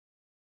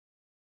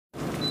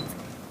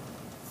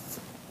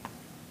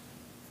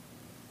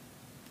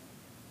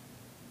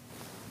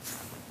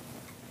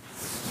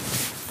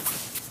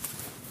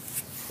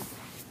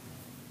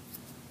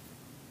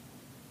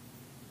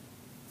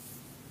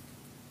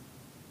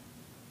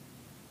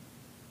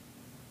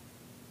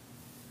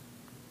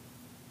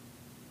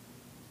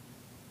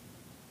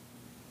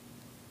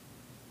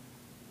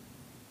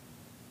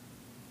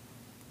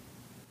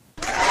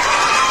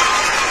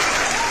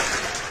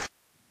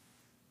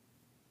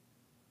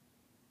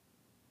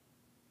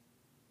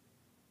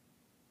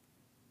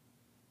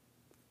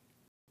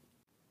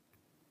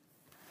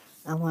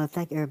I want to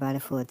thank everybody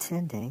for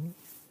attending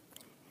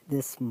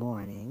this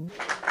morning.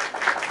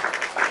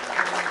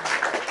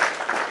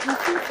 I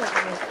think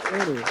that was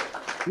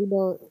pretty. You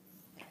know,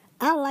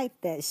 I like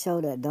that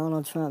show that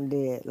Donald Trump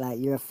did, like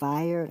You're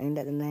Fired, ain't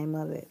that the name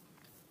of it?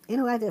 You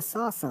know, I just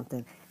saw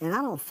something, and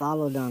I don't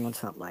follow Donald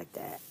Trump like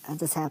that. I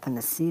just happened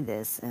to see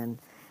this, and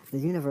the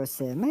universe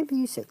said, maybe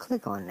you should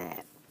click on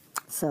that.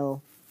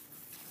 So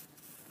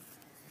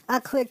I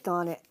clicked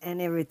on it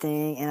and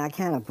everything, and I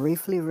kind of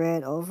briefly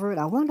read over it.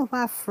 I wonder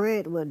why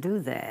Fred would do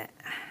that.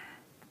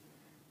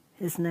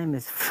 His name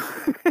is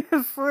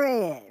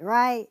Fred,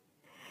 right?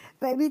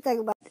 Made me think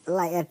about,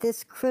 like, at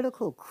this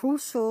critical,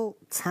 crucial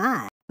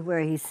time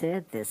where he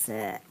said this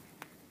at.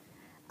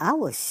 I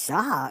was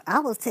shocked. I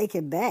was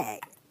taken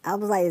back. I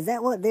was like, is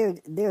that what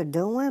they're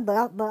doing?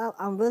 But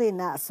I'm really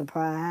not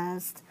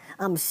surprised.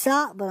 I'm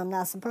shocked, but I'm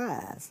not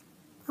surprised.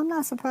 I'm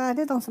not surprised.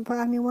 It don't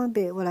surprise me one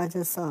bit what I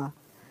just saw.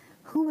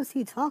 Who was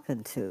he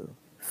talking to?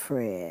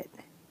 Fred.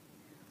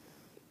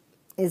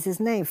 Is his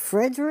name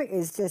Frederick? Or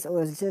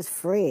is just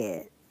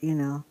Fred, you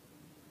know?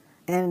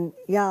 And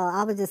y'all,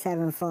 I was just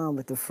having fun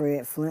with the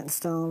Fred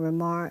Flintstone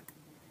remark.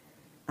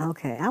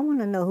 Okay, I want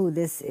to know who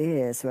this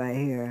is right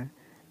here.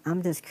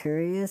 I'm just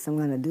curious. I'm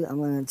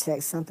gonna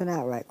check something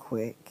out right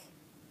quick.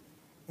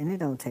 And it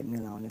don't take me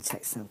long to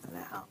check something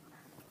out.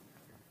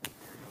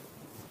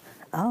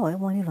 Oh, it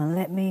won't even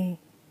let me.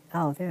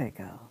 Oh, there it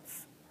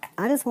goes.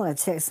 I just want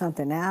to check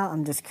something out.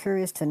 I'm just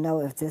curious to know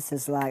if this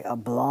is like a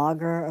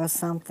blogger or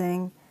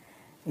something,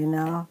 you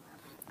know?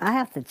 I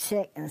have to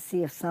check and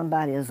see if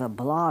somebody is a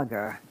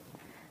blogger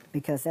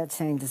because that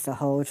changes the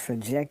whole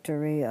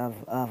trajectory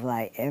of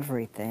like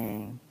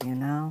everything, you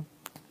know?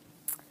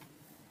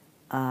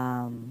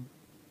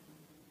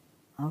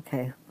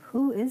 Okay,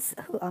 who?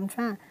 I'm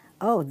trying.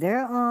 Oh,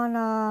 they're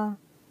on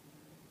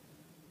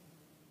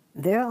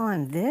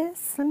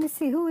this. Let me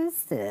see. Who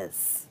is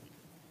this?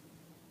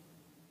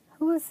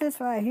 Who is this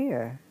right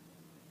here?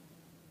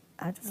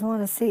 I just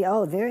want to see.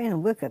 Oh, they're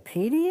in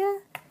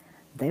Wikipedia.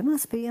 They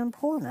must be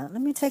important.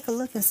 Let me take a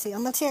look and see.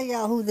 I'm gonna tell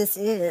y'all who this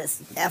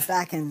is after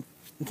I can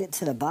get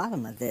to the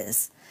bottom of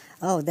this.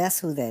 Oh, that's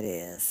who that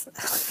is.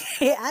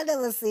 I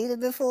never seen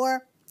it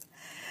before.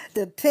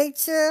 The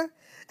picture.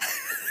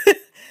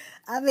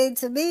 I mean,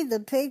 to me, the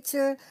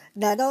picture.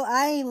 Now, don't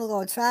I ain't even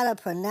gonna try to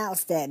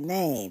pronounce that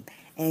name.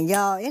 And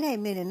y'all, it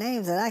ain't many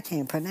names that I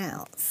can't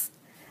pronounce.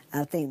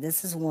 I think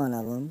this is one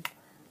of them.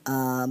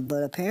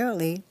 But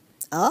apparently,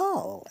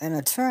 oh, an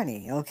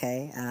attorney.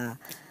 Okay,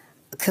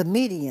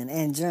 comedian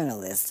and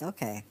journalist.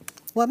 Okay.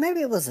 Well,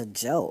 maybe it was a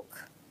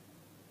joke.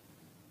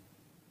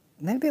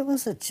 Maybe it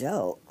was a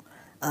joke.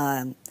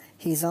 Um,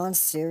 he's on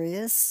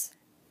Sirius.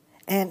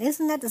 And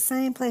isn't that the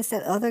same place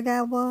that other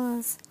guy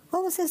was?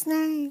 What was his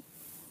name?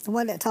 The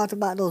one that talked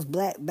about those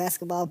black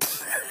basketball.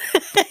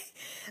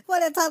 What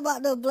that talked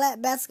about those black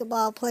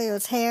basketball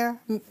players' hair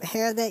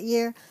that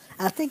year.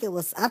 I think it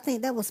was. I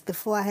think that was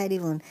before I had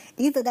even.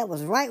 Either that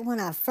was right when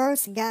I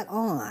first got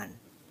on.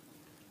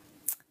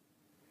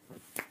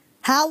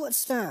 Howard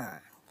Stern.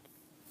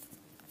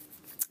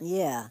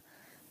 Yeah.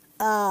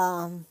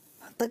 Um,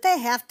 but they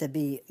have to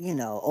be,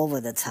 over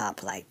the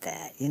top like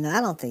that. I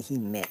don't think he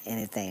meant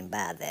anything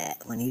by that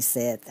when he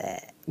said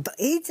that. But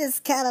he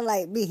just kind of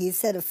like me. He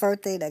said the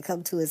first thing that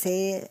come to his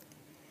head.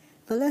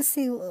 But let's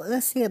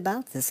see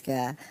about this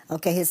guy.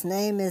 Okay, his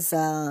name is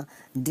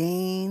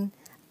Dean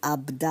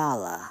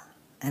Abdallah.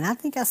 And I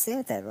think I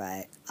said that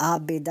right.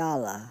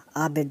 Abdallah.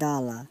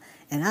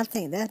 And I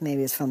think that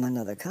maybe is from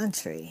another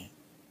country.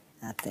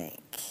 I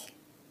think.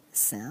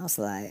 Sounds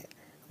like.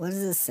 What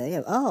does it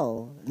say?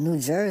 Oh, New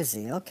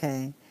Jersey.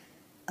 Okay.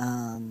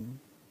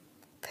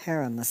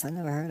 Paramus. I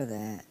never heard of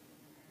that.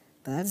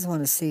 But I just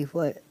want to see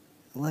what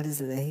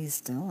is it that he's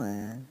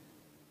doing.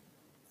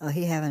 Oh,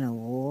 he have an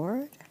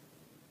award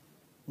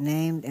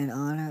named in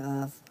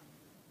honor of.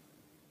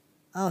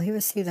 Oh, he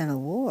received an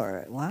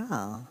award.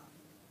 Wow.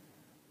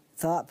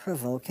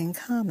 Thought-provoking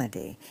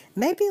comedy.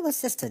 Maybe it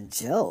was just a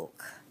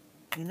joke.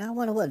 I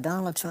wonder what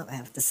Donald Trump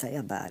have to say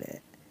about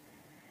it.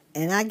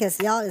 And I guess,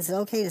 y'all, is it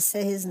okay to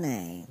say his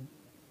name?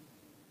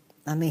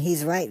 I mean,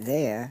 he's right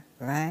there,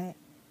 right?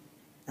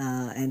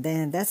 And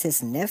then that's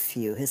his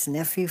nephew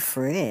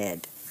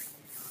Fred.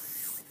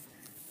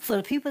 For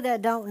the people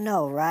that don't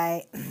know,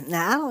 right?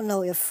 Now, I don't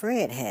know if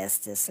Fred has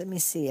this. Let me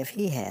see if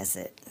he has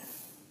it.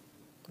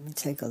 Let me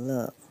take a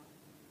look.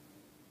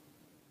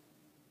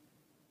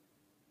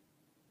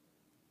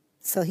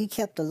 So he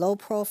kept a low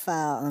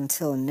profile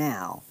until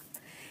now.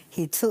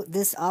 He took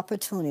this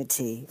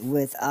opportunity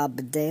with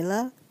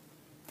Abdallah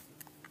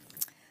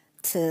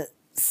to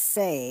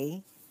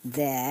say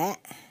that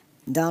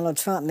Donald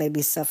Trump may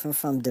be suffering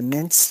from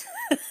dementia.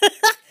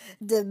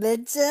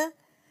 Dementia?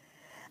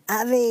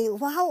 I mean,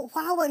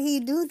 why would he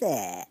do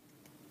that?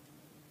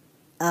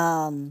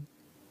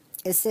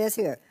 It says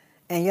here,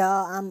 and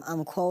y'all,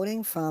 I'm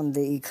quoting from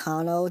the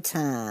Econo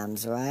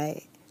Times,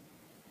 right?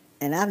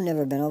 And I've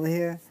never been over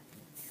here.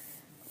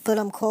 But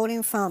I'm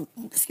quoting from,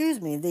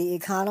 the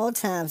Econo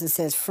Times. It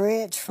says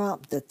Fred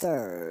Trump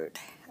III.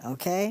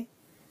 Okay?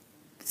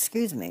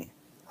 Excuse me.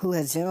 who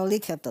has generally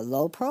kept a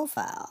low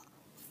profile.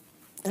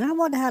 And I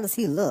wonder, how does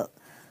he look?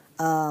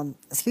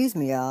 Excuse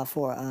me, y'all,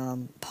 for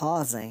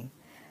pausing.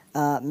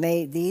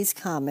 Made these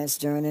comments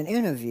during an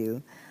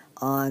interview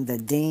on the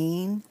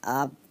Dean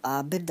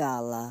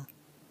Abdallah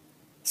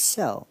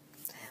show.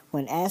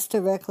 When asked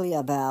directly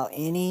about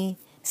any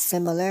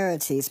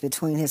similarities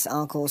between his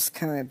uncle's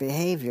current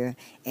behavior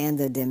and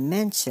the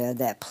dementia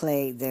that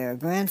plagued their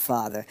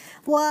grandfather.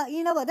 Well,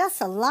 you know what? That's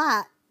a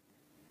lot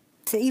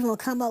to even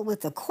come up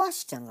with a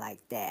question like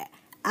that.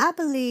 I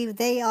believe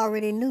they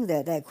already knew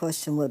that that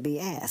question would be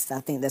asked. I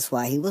think that's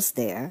why he was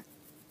there,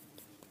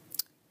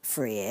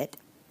 Fred,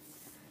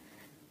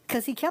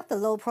 because he kept a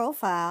low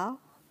profile,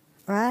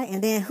 right?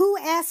 And then who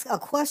asks a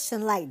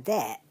question like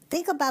that?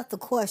 Think about the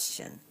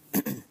question.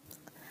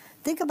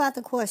 Think about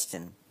the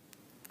question.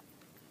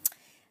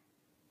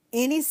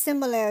 Any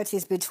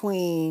similarities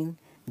between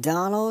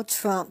Donald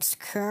Trump's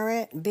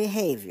current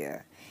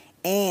behavior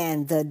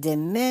and the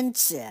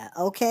dementia,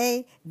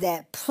 okay,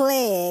 that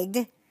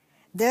plagued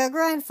their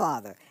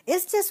grandfather?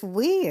 It's just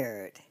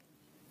weird.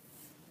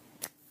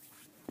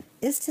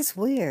 It's just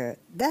weird.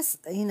 That's,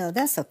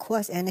 that's a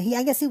question. And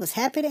I guess he was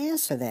happy to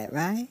answer that,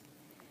 right?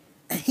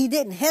 He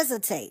didn't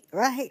hesitate,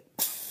 right?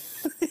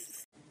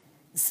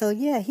 So,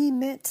 yeah, he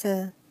meant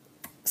to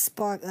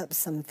spark up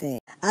something.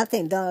 I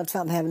think Donald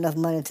Trump have enough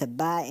money to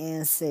buy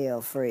and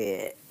sell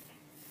Fred.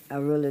 I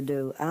really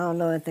do. I don't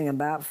know anything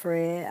about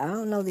Fred. I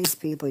don't know these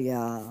people,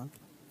 y'all.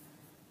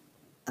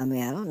 I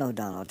mean, I don't know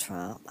Donald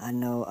Trump. I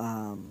know,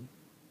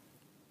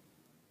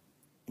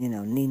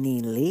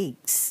 NeNe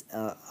Leakes,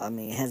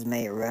 has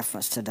made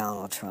reference to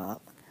Donald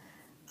Trump.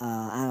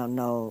 I don't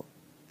know,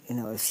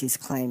 if she's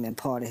claiming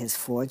part of his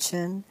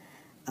fortune.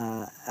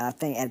 I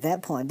think at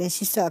that point, did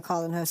she start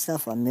calling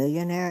herself a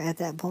millionaire at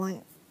that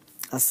point?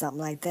 Or something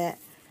like that?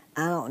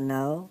 I don't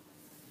know.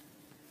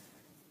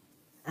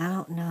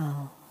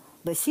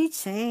 But she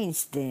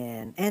changed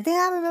then. And then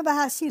I remember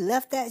how she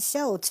left that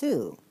show,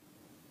 too.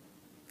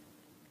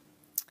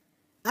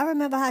 I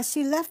remember how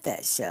she left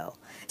that show.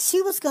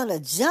 She was going to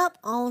jump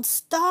on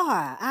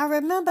Star. I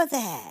remember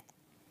that.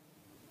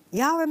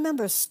 Y'all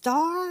remember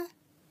Star?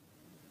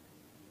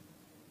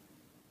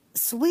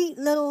 Sweet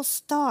little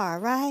Star,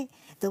 right?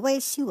 The way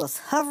she was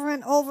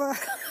hovering over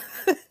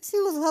she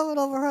was hovering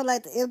over her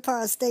like the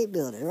Empire State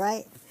Building,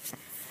 right?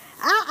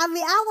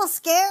 I was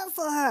scared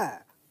for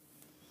her.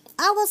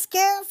 I was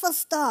scared for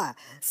Star.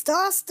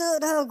 Star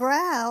stood her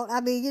ground.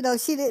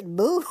 She didn't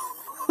move.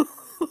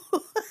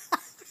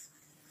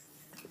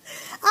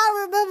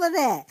 I remember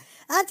that.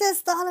 I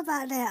just thought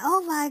about that.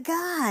 Oh my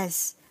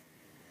gosh.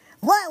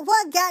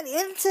 What got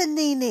into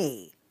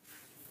NeNe?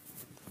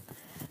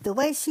 The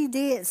way she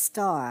did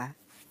Star.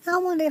 I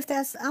wonder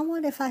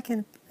if I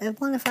can,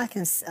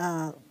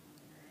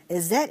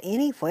 is that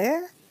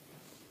anywhere?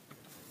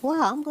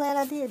 Wow, I'm glad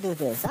I did do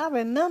this. I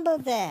remember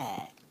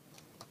that.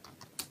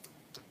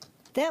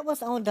 That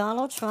was on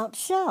Donald Trump's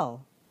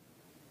show.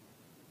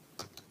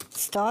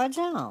 Star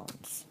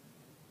Jones.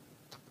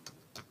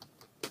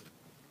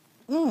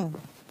 I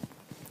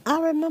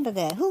remember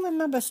that. Who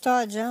remembers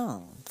Star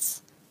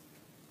Jones?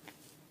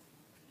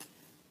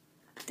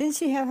 Didn't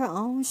she have her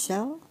own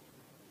show?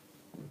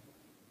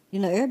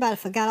 Everybody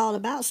forgot all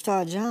about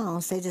Star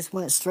Jones. They just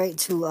went straight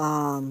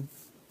to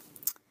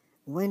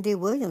Wendy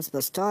Williams.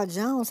 But Star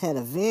Jones had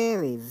a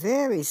very,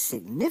 very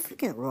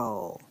significant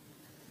role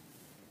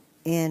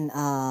in, as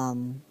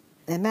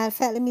a matter of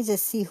fact, let me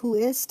just see who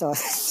is Star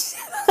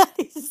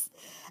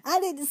I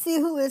need to see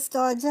who is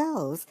Star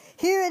Jones.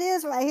 Here it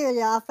is right here,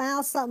 y'all. I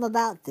found something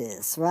about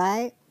this,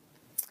 right?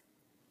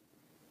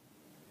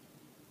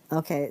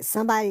 Okay,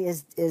 somebody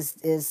is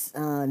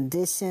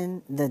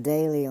dishing the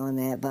daily on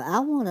that, but I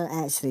want to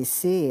actually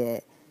see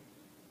it.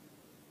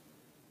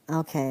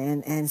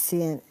 Okay, and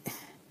seeing,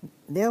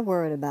 they're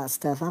worried about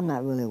stuff. I'm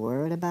not really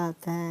worried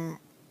about that.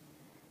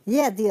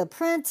 Yeah, The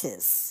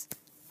Apprentice.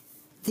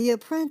 The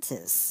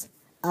Apprentice.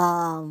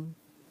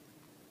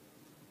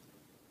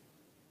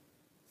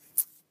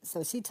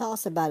 So she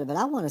talks about it, but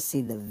I want to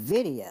see the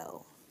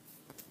video.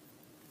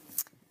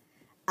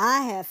 I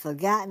have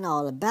forgotten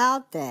all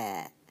about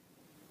that.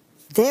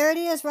 There it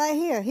is right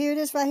here. Here it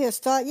is right here.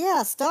 Star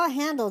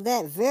handled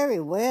that very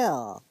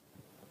well.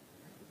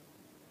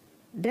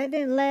 That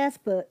didn't last,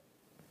 but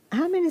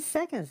how many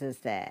seconds is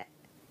that?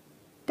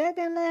 That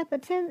didn't last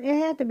but 10. It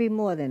had to be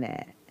more than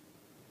that.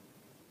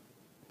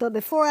 But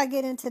before I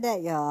get into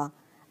that, y'all,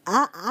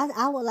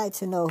 I would like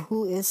to know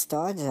who is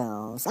Star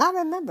Jones. I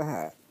remember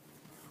her.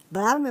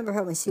 But I remember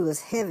her when she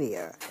was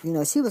heavier.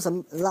 She was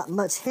a lot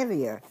much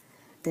heavier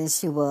than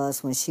she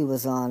was when she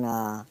was on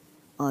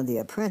The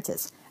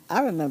Apprentice.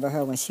 I remember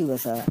her when she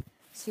was a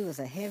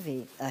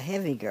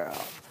heavy girl.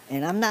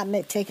 And I'm not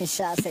taking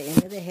shots at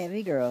any of the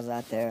heavy girls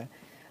out there,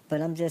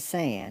 but I'm just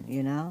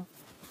saying,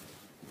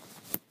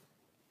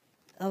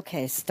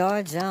 Okay,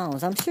 Star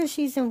Jones. I'm sure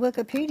she's in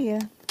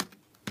Wikipedia.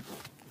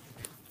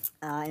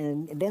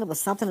 And then it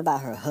was something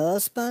about her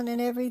husband and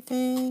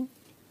everything.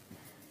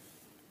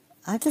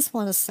 I just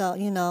want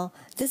to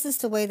this is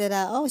the way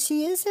that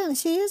she is, and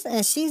she's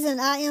in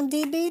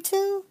IMDb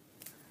too?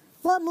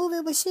 What movie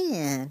was she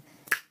in?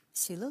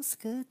 She looks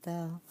good,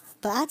 though.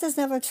 But I just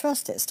never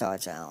trusted Star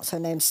Jones. Her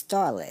name's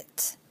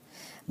Starlet.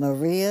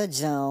 Maria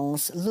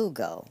Jones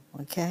Lugo,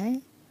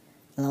 okay?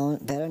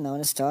 Better known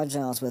as Star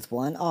Jones with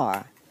one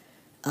R.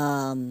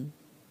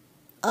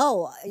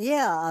 Oh,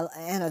 yeah,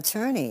 an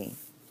attorney,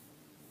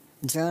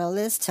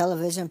 journalist,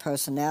 television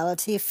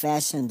personality,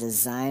 fashion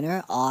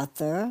designer,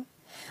 author,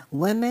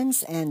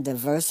 women's and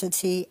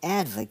diversity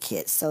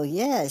advocate. So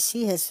yeah,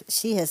 she has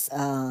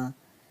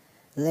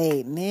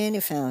laid many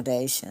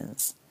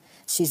foundations.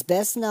 She's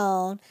best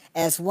known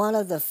as one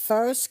of the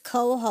first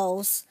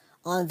co-hosts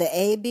on the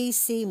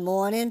ABC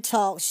morning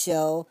talk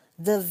show,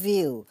 The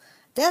View.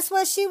 That's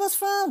where she was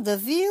from, The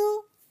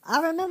View.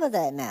 I remember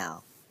that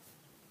now.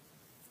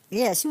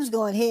 Yeah, she was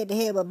going head to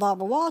head with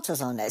Barbara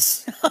Walters on that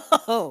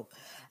show.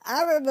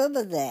 I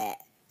remember that.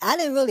 I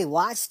didn't really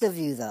watch The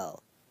View,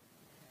 though.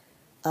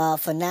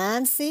 For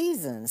 9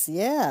 seasons,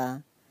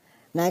 yeah.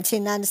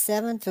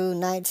 1997 through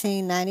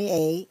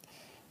 1998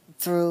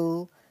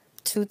 through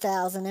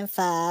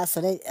 2005.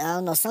 So I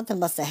don't know, something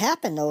must have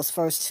happened those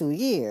first 2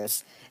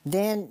 years.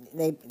 Then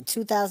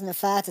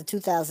 2005 to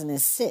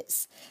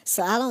 2006.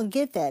 So I don't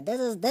get that.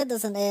 That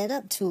doesn't add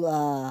up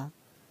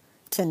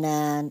to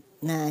nine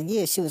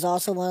years. She was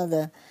also one of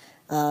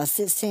the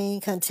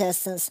 16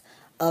 contestants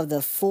of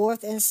the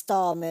fourth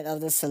installment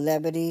of the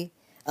Celebrity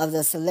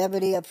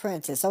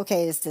Apprentice.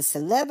 Okay, it's the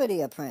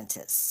Celebrity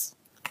Apprentice.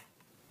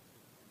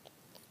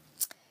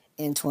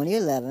 In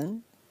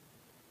 2011,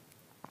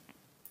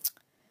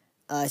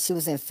 she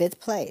was in fifth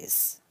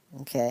place.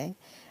 Okay,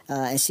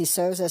 and she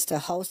serves as the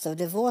host of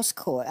Divorce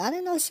Court. I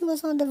didn't know she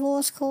was on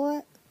Divorce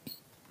Court.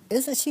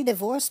 Isn't she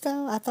divorced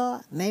though? I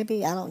thought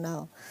maybe, I don't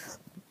know.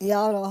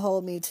 Y'all don't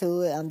hold me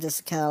to it. I'm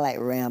just kind of like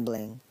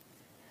rambling.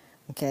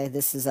 Okay,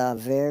 this is a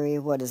very,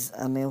 what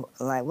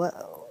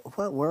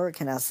word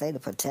can I say to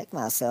protect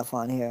myself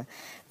on here?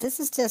 This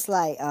is just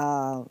like,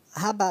 how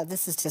about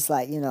this is just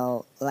like,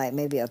 like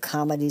maybe a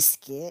comedy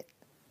skit?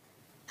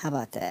 How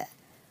about that?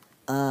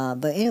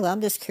 But anyway,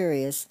 I'm just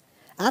curious.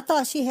 I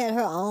thought she had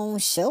her own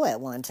show at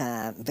one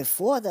time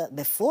before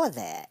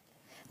that.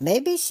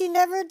 Maybe she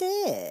never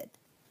did.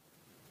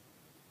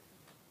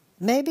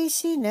 Maybe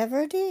she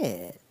never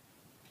did.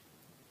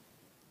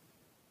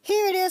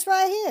 Here it is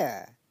right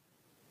here.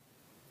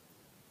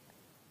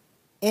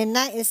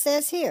 It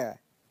says here,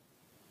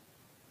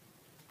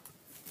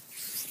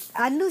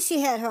 I knew she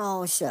had her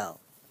own show.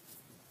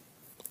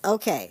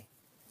 Okay,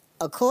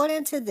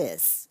 according to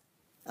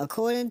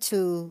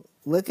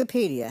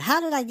Wikipedia,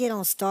 how did I get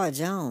on Star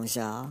Jones,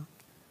 y'all?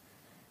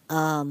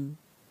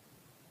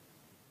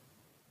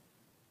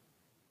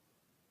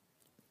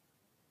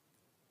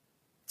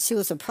 She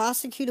was a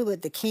prosecutor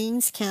with the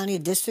Kings County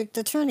District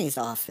Attorney's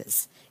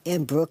Office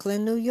in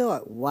Brooklyn, New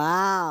York.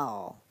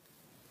 Wow.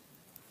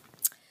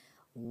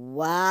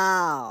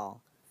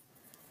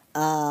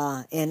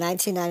 In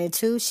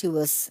 1992, she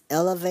was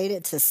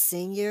elevated to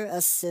Senior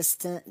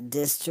Assistant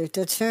District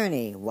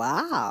Attorney.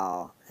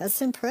 Wow,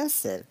 that's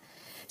impressive.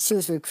 She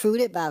was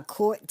recruited by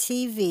Court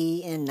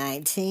TV in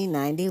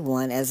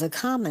 1991 as a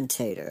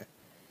commentator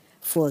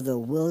for the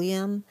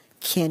William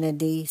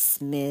Kennedy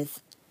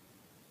Smith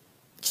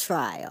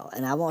trial.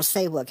 And I won't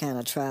say what kind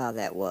of trial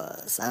that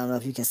was. I don't know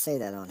if you can say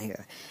that on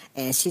here.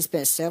 And she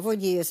spent several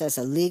years as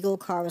a legal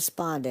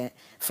correspondent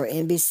for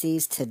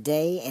NBC's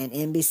Today and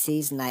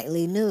NBC's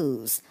Nightly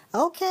News.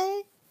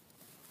 Okay.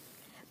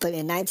 But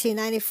in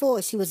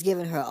 1994, she was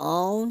given her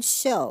own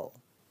show,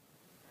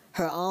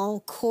 her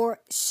own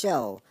court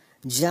show,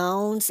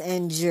 Jones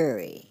and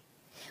Jury,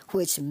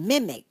 which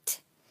mimicked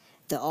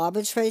the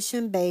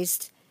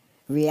arbitration-based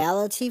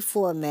reality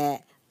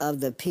format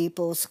of the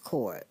People's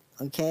Court.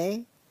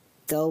 Okay?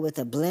 Though with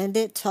a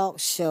blended talk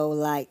show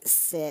like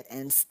set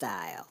and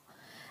style.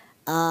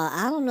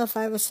 I don't know if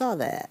I ever saw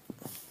that.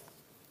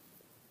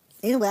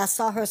 Anyway, I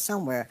saw her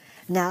somewhere.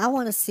 Now, I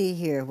want to see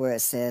here where it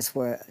says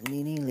where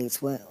NeNe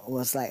Leakes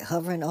was like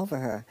hovering over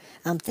her.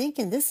 I'm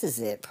thinking this is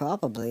it,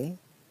 probably.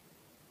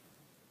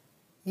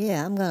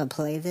 Yeah, I'm going to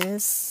play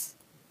this.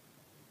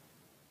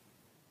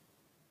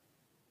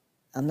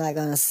 I'm not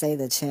going to say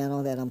the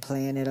channel that I'm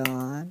playing it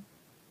on,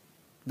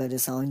 but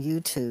it's on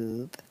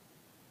YouTube.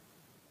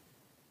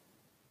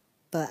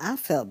 But I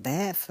felt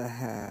bad for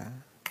her.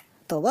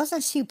 But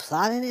wasn't she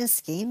plotting and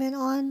scheming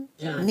on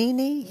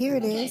NeNe? Here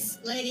it is.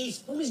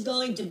 Ladies, who's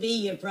going to be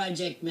your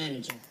project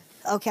manager?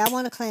 Okay, I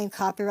want to claim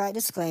copyright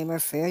disclaimer,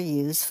 fair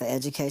use for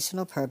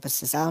educational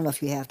purposes. I don't know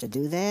if you have to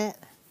do that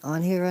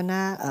on here or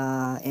not.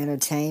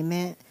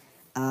 Entertainment,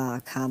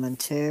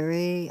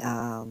 commentary,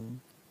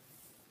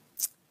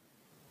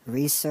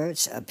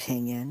 research,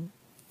 opinion,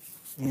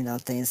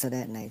 things of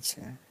that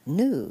nature.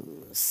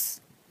 News.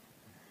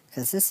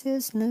 Because this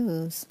is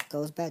news.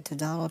 Goes back to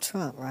Donald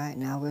Trump, right?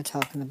 Now we're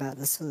talking about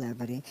the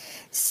celebrity.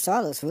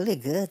 Star looks really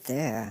good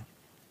there.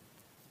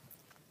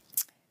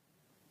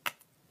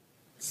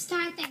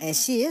 Start that. And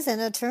she is an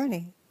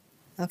attorney.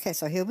 Okay,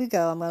 so here we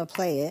go. I'm going to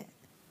play it.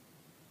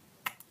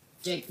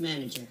 Project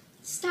manager.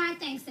 Star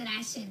thinks that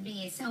I should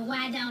be it, so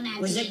why don't I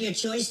Was be it your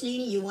choice,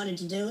 NeNe? You wanted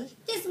to do it?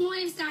 This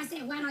morning, Star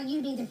said, why don't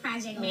you be the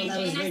project Well, manager?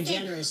 that was and very I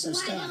said, generous of why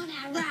Star. don't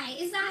I? Right.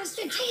 It's all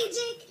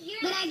strategic,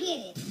 but I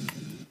get it.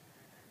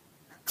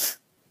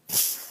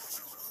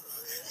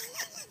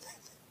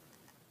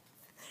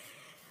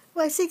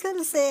 Well, she could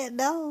have said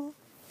no.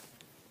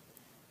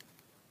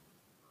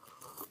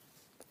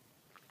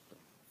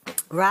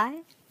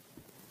 Right?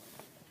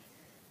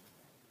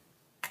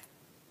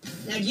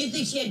 Now, do you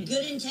think she had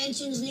good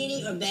intentions,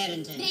 NeNe, or bad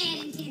intentions?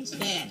 Bad intentions.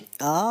 Bad.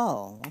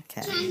 Oh,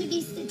 okay. Trying to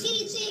be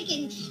strategic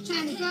and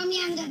trying to throw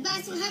me under the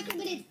bus with her,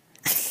 but it's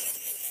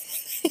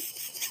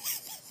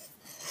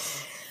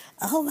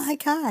Oh my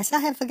gosh, I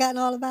had forgotten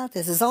all about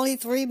this. It's only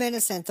 3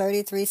 minutes and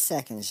 33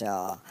 seconds,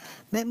 y'all.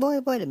 Boy,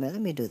 wait a minute.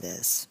 Let me do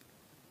this.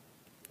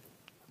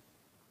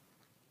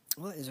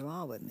 What is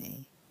wrong with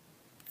me?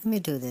 Let me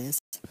do this.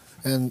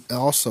 And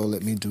also,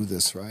 let me do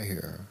this right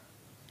here.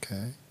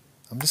 Okay?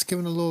 I'm just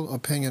giving a little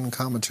opinion and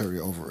commentary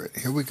over it.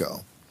 Here we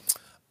go.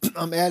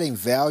 I'm adding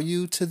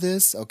value to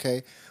this,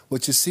 okay?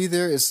 What you see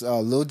there is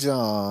Lil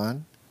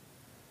Jon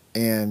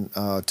and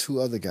two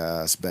other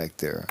guys back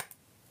there.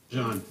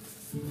 John.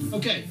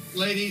 Okay,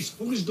 ladies,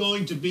 who's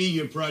going to be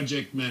your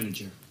project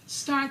manager?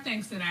 Star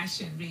thinks that I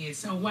should be it,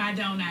 so why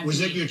don't I Was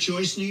be it your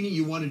choice, NeNe?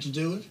 You wanted to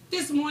do it?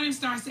 This morning,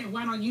 Star said,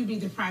 why don't you be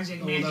the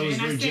project manager? that was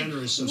and very I said,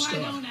 generous of why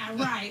Star. don't I?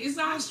 Right. It's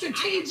all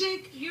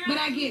strategic, but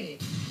I get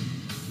it.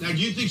 Now, do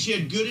you think she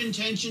had good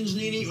intentions,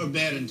 NeNe, or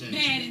bad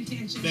intentions? Bad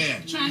intentions.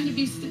 Bad. Trying to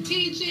be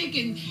strategic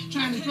and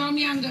trying to throw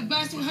me under the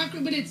bus with her,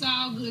 but it's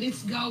all good.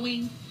 It's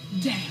going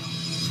down.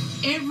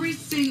 Every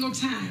single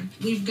time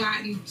we've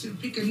gotten to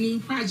pick a new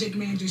project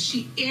manager,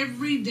 she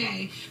every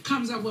day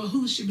comes up, well,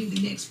 who should be the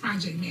next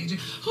project manager?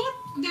 Who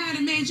died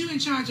and made you in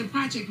charge of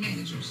project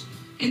managers?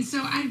 And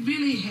so I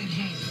really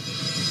had it.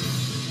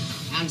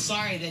 I'm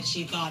sorry that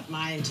she thought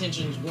my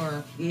intentions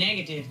were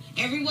negative.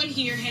 Everyone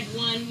here had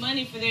won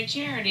money for their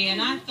charity,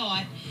 and I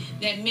thought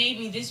that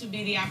maybe this would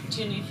be the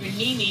opportunity for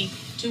NeNe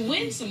to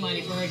win some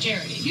money for her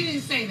charity. You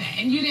didn't say that,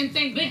 and you didn't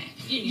think that.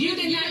 You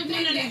did not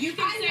think that. You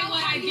can say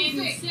what I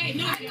didn't say.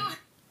 No,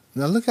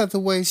 Now look at the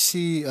way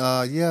she,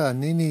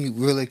 NeNe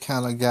really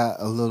kind of got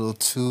a little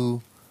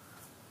too,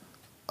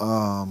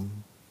 you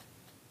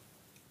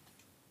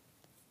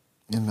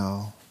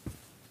know.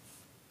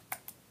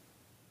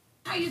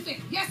 How you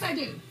think? Yes, I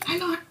do. I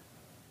know.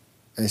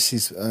 And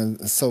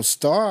so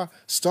Star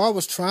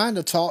was trying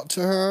to talk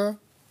to her,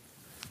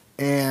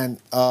 and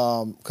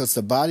because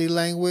the body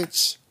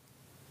language,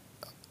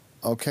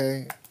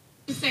 okay.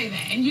 You say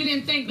that, and you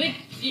didn't think that.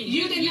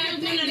 You did not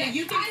think that.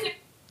 You can say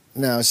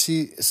Now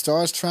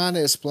Star's trying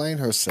to explain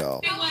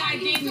herself, what I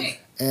didn't.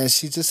 and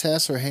she just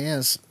has her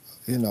hands,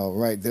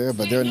 right there,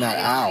 but they're not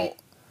out.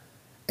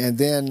 And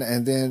then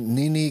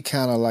NeNe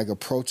kind of like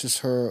approaches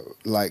her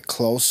like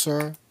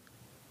closer.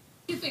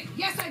 You think?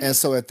 Yes, I do. And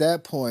so at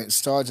that point,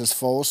 Star just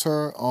folds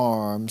her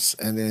arms,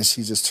 and then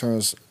she just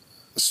turns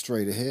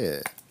straight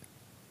ahead.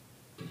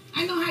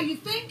 I know how you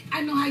think.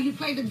 I know how you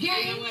play the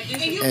game.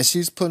 And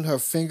she's putting her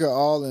finger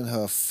all in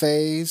her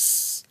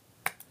face,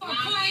 are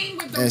playing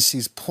with the and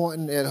she's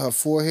pointing at her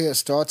forehead.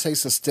 Star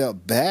takes a step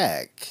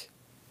back,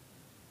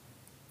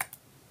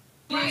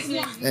 right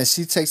one. and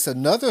she takes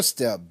another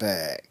step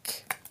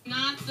back,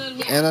 not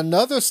the and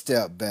another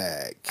step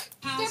back,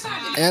 Step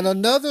out and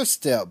another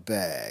step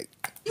back.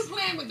 You're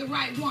playing with the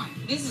right one.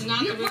 This is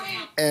not You're the playing.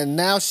 And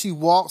now she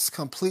walks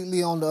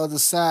completely on the other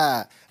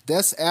side.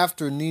 That's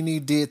after NeNe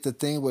did the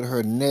thing with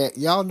her neck.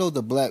 Y'all know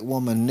the black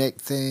woman neck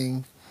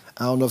thing?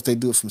 I don't know if they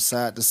do it from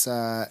side to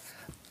side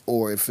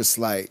or if it's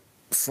like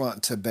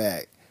front to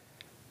back.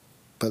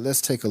 But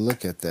let's take a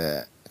look at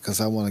that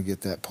because I want to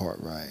get that part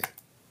right.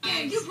 Yeah,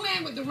 you're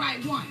playing with the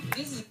right one.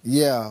 This is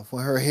Yeah,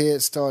 when her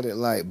head started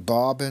like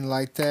bobbing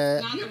like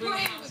that. not You're the real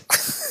playing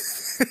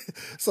house.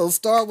 with So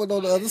Star went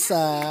on the other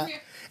side.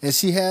 And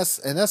she has,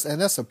 and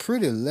that's a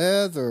pretty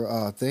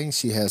leather thing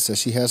she has. So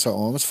she has her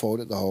arms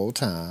folded the whole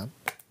time.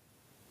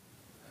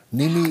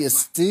 NeNe is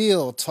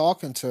still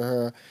talking to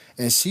her,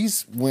 and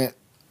she's went,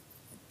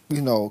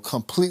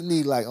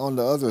 completely like on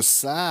the other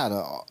side,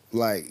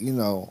 like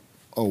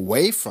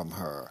away from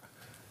her.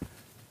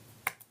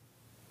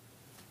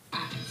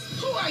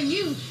 Who are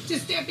you to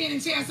step in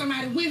and tell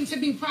somebody when to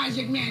be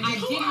project manager?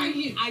 Who are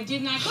you? I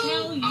did not Who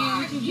tell you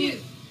are to you?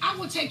 be. I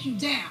will take you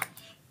down.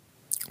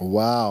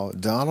 Wow,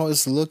 Donald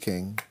is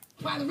looking,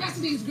 While the rest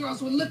of these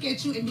girls will look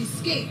at you and be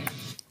scared.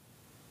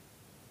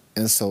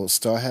 and so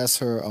Star has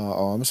her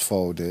arms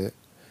folded,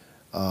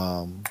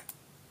 I'm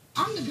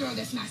the girl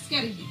that's not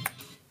scared of you.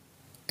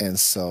 and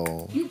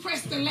so You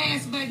press the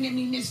last button at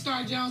me, Miss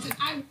Star Jones, and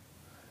I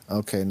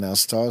okay, now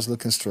Star's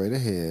looking straight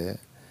ahead.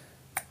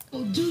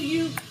 will do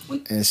you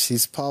when And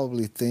she's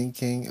probably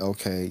thinking,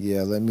 okay,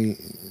 yeah, let me,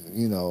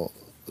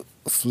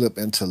 flip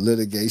into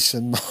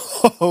litigation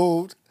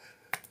mode.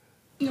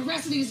 the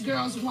rest of these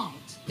girls won't.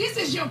 This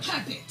is your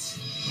puppet,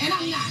 and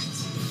I'm not.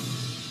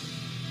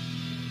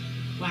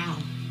 Wow.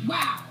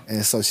 Wow.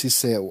 And so she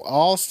said,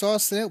 all Star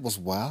said was,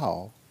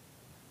 wow.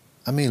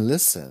 I mean,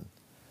 listen,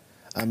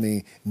 I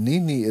mean,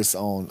 NeNe is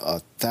on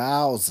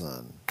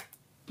 1,000.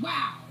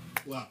 Wow.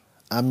 Wow.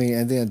 I mean,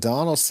 and then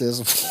Donald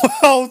says,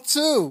 wow,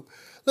 too.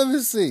 Let me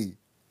see.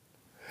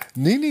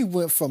 NeNe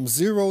went from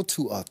 0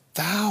 to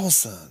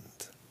 1,000.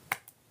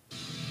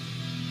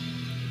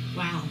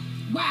 Wow.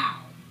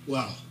 Wow.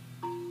 Wow.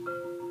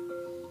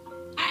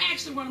 I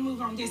actually want to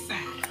move on this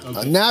side.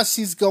 Okay. Now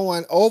she's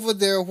going over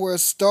there where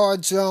Star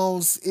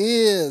Jones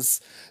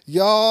is.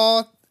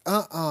 Y'all,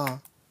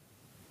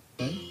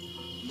 Okay.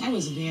 That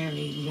was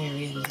very,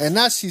 very unnecessary. And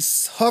now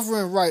she's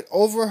hovering right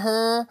over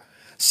her.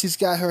 She's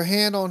got her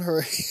hand on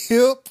her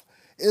hip.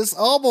 It's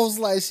almost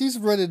like she's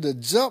ready to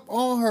jump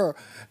on her.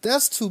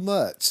 That's too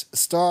much.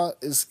 Star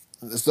is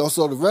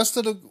so the rest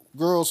of the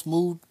girls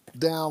move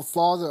down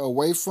farther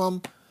away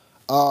from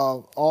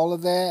all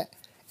of that.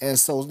 And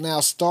so now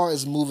Star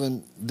is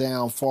moving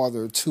down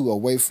farther too,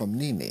 away from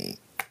NeNe.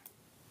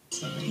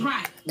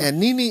 Right. And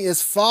NeNe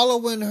is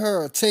following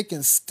her,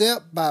 taking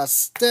step by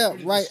step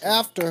right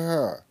after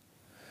her.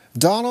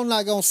 Donald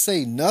not gonna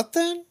say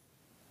nothing?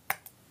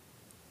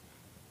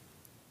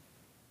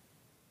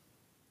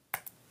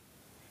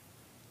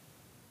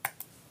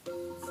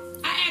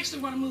 I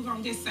actually want to move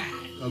on this side.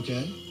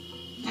 Okay.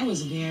 That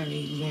was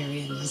very,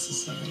 very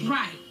unnecessary.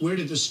 Right. Where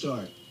did this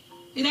start?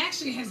 It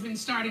actually has been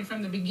starting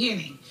from the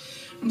beginning.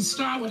 From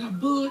start with her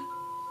book,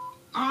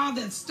 all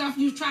that stuff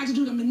you tried to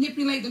do to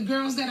manipulate the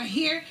girls that are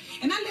here.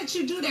 And I let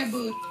you do that,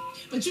 book,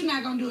 but you're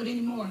not going to do it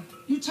anymore.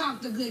 You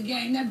talk the good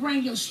game. Now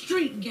bring your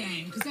street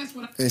game, because that's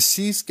what And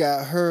she's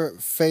got her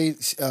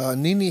face,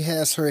 NeNe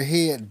has her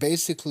head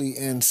basically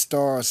in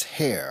Star's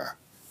hair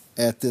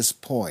at this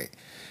point.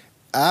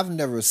 I've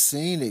never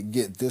seen it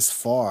get this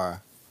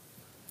far.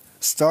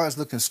 Star's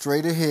looking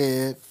straight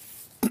ahead.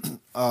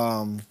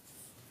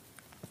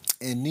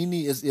 And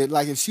NeNe is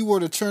like, if she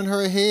were to turn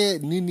her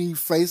head, NeNe's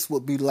face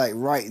would be like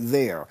right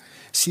there.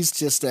 She's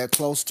just that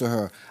close to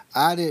her.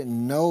 I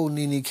didn't know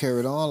NeNe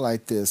carried on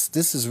like this.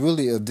 This is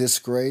really a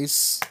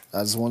disgrace.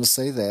 I just want to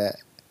say that.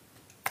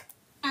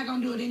 I'm not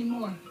going to do it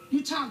anymore.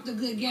 You talk the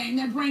good game.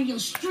 Now bring your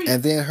street.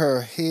 And then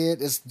her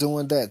head is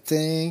doing that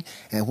thing.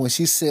 And when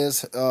she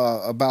says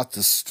about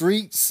the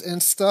streets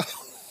and stuff,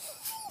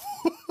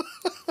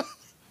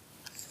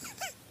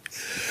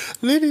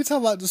 NeNe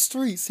talking about the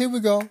streets. Here we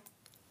go.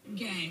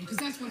 Game, because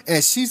that's what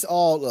And she's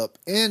all up,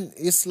 and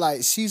it's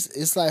like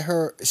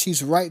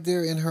she's right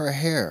there in her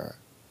hair.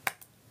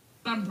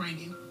 I'm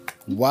bringing.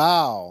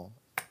 Wow.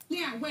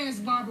 Yeah, where's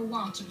Barbara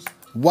Walters?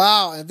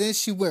 Wow. And then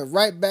she went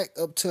right back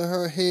up to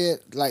her head,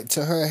 like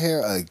to her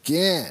hair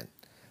again.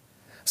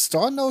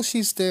 Star knows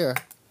she's there.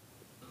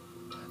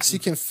 She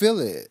can feel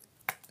it.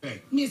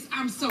 Hey. Miss,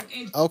 I'm so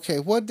Okay,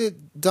 what did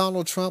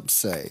Donald Trump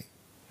say?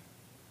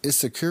 Is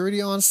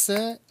security on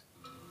set?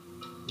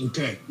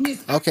 Okay.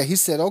 Miss, Okay, he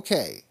said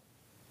okay.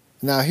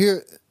 Now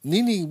here,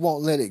 NeNe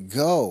won't let it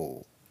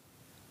go.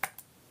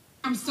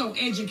 I'm so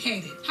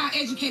educated. How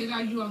educated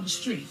are you on the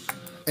street?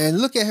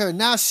 And look at her.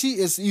 Now she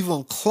is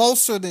even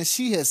closer than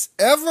she has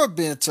ever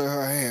been to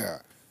her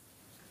hair.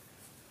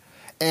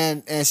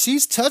 And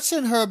she's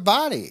touching her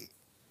body.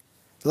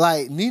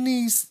 Like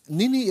NeNe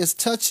is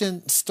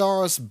touching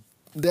Star's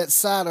that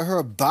side of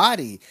her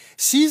body.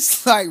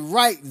 She's like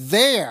right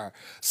there.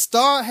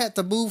 Star had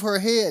to move her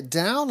head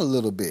down a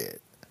little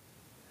bit.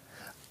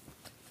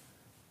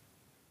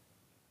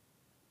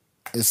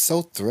 It's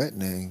so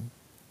threatening.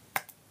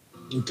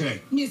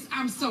 Okay. Miss,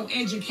 I'm so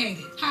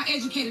educated. How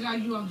educated are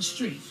you on the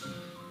street?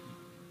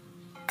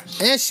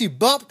 And she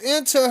bumped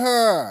into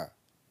her.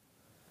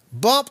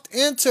 Bumped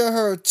into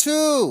her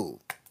too.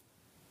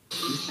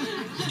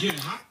 Getting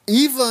hot.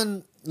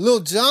 Even Lil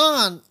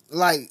Jon,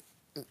 like,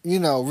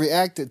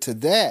 reacted to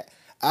that.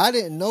 I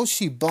didn't know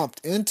she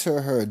bumped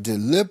into her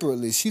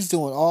deliberately. She's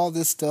doing all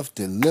this stuff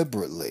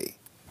deliberately.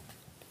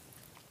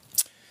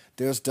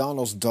 There's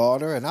Donald's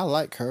daughter, and I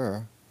like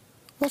her.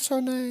 What's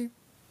her name?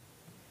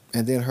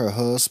 And then her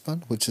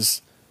husband, which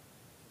is...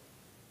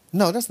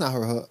 No, that's not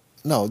her husband.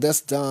 No,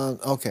 that's Don...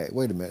 Okay,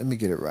 wait a minute. Let me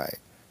get it right.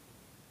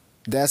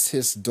 That's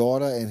his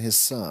daughter and his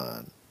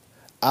son.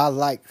 I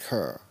like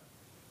her.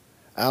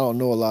 I don't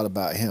know a lot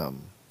about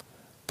him.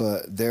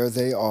 But there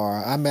they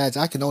are.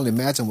 I can only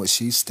imagine what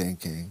she's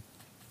thinking.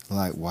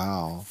 Like,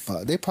 wow.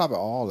 But they probably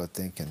all are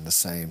thinking the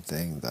same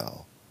thing,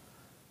 though.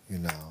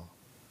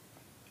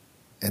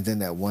 And then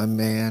that one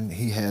man,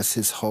 he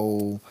has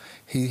all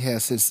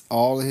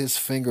of his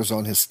fingers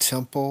on his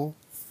temple.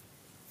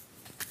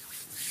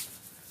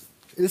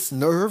 It's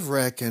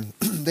nerve-wracking.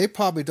 They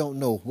probably don't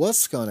know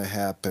what's going to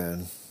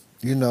happen.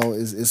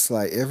 It's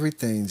like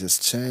everything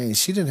just changed.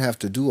 She didn't have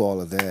to do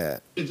all of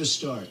that. At the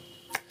start.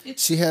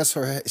 She has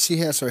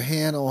her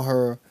hand on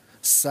her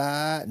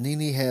side.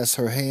 NeNe has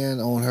her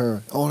hand on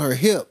her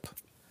hip.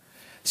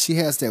 She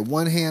has that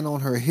one hand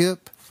on her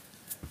hip,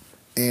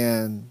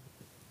 and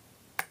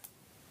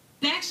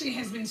It actually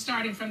has been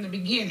starting from the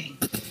beginning.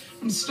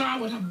 From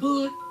start with her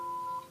book,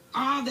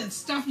 all that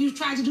stuff you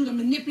tried to do to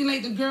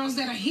manipulate the girls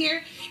that are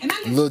here. And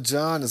Lil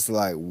Jon is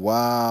like,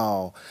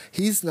 wow.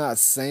 He's not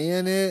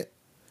saying it,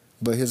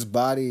 but his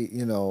body,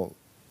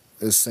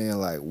 is saying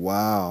like,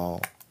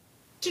 wow.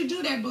 You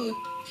do that, boo,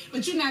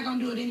 but you're not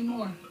gonna do it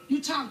anymore.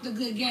 You talk the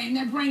good game.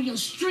 Now bring your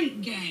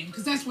street game,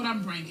 because that's what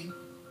I'm bringing.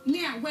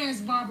 Now,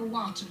 where's Barbara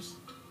Walters?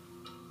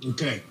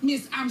 Okay.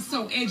 Miss, I'm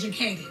so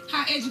educated.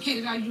 How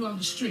educated are you on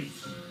the street?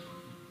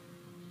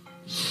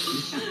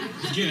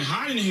 It's getting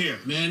hot in here.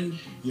 Men,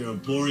 you're a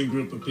boring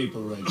group of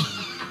people right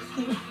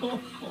now.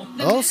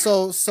 Oh,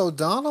 so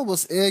Donald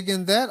was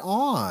egging that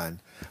on.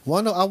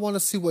 I want to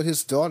see what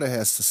his daughter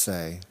has to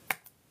say.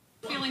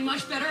 Feeling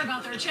much better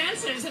about their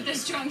chances at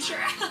this juncture.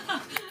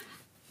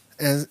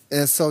 And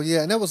so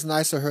yeah, and it was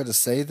nice of her to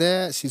say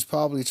that. She's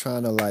probably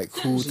trying to like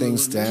cool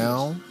things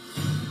down.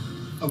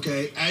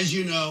 Okay, as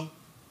you know,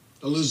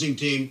 the losing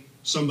team,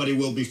 somebody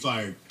will be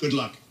fired. Good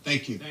luck.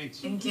 Thank you.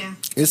 Thanks. Thank you.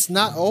 It's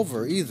not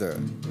over either.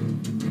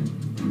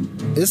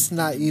 It's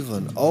not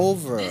even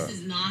over. This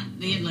is not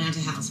the Atlanta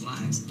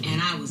Housewives, and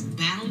I was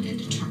bound and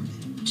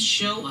determined to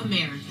show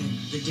America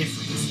the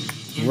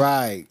difference.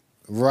 Right.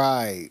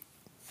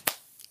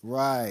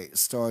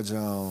 Star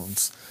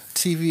Jones,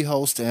 TV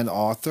host and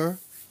author.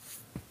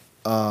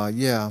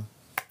 Yeah.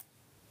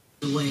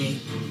 The way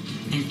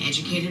an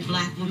educated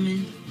black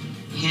woman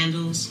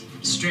handles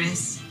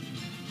stress,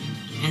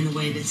 and the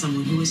way that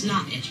someone who is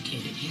not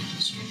educated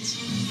handles stress.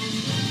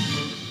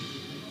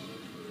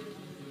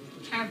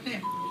 Try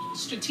that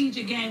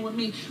strategic game with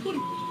me. Who the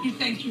you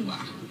think you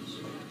are?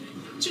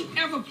 Don't you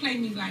ever play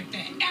me like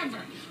that,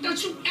 ever.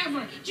 Don't you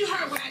ever. You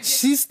heard what I just...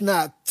 She's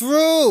not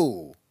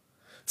through.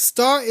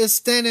 Star is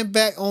standing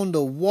back on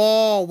the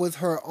wall with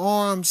her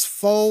arms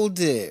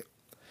folded.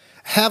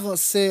 Haven't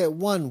said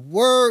one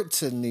word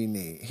to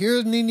NeNe.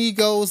 Here NeNe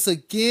goes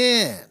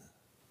again.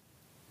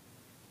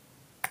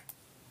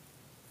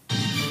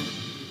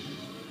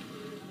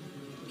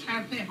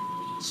 Try that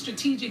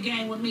strategic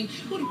game with me.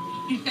 Who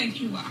the you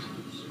think you are?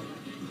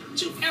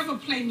 Don't you ever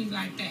play me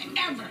like that,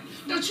 ever.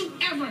 Don't you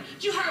ever.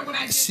 You heard what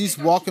I just She's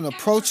said. walking,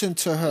 approaching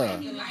to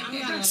her.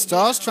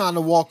 Star's trying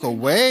to walk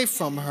away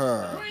from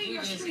her.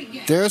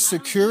 There's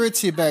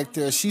security back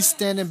there. She's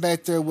standing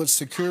back there with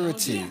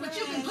security. But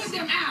you can put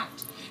them out.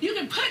 You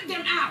can put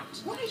them out.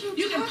 What are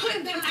you can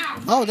put them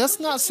out. Oh, that's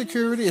not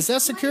security. Is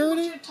that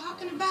security? What you're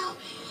talking about?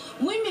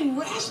 Women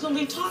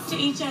rationally talk to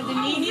each other, Oh,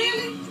 NeNe.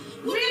 really?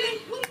 Really?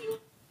 What are you...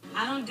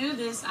 I don't do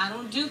this. I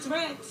don't do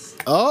threats.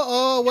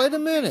 Wait a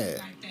minute.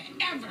 like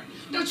that, ever.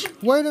 Don't you...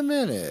 Wait a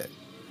minute.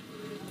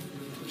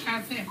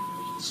 Try that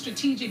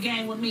strategic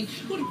game with me.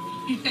 Who the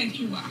you think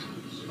you are?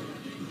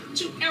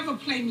 Don't you ever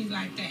play me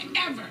like that,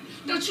 ever.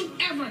 Don't you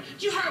ever.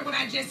 You heard what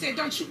I just said.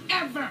 Don't you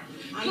ever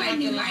play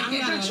me like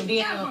that. Don't you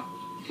ever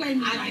play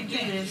me like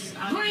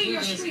that. Bring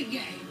your street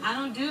game. I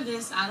don't do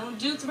this. I don't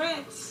do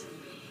threats.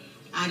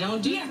 I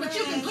don't do Yeah, but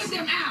you can put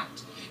them out.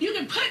 You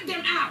can put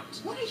them out.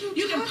 What are you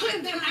You can talking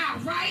put them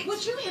out, right?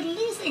 Would you at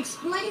least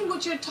explain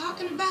what you're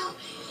talking about?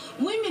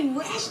 Women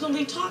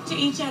rationally talk to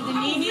each other, Oh,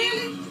 NeNe.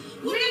 really?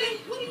 Really?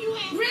 What are you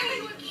asking?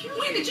 Really?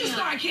 When did you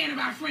start caring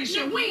about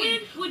friendship? No, When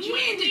when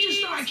did you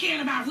start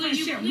caring about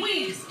friendship?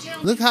 When?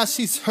 Look how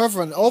she's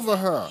hovering over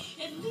her.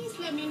 At least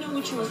let me know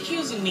what you're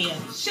accusing me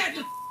of. Shut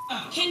the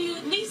up. Can you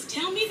at least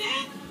tell me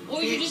that?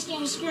 Or you're just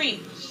gonna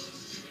scream?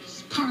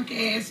 Punk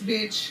ass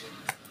bitch.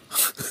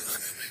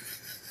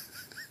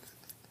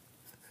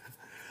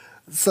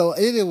 So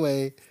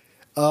anyway,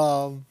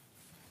 I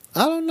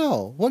don't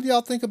know. What do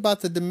y'all think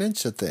about the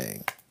dementia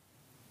thing?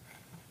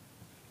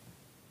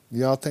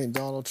 Y'all think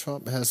Donald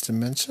Trump has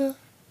dementia?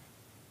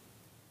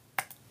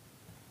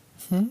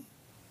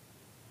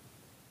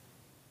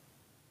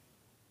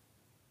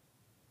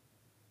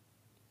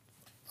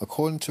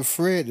 According to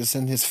Fred, it's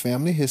in his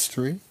family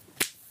history.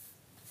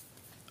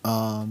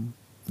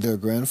 Their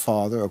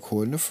grandfather,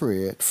 according to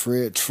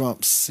Fred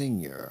Trump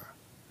Sr.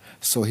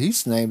 So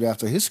he's named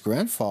after his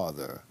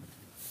grandfather.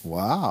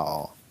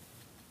 Wow.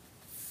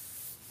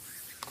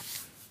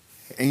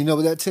 And you know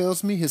what that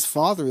tells me? His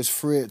father is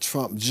Fred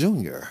Trump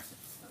Jr.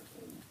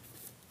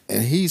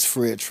 And he's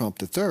Fred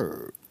Trump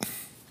III.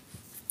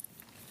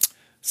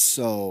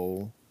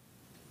 So,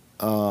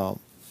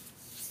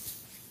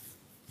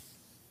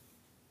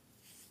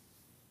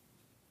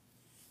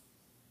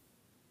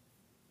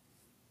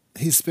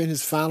 he spent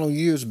his final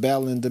years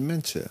battling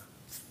dementia.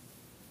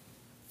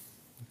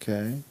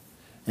 Okay?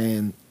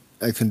 And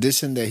a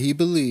condition that he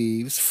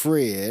believes,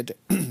 Fred,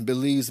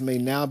 believes may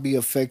now be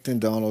affecting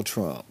Donald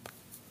Trump.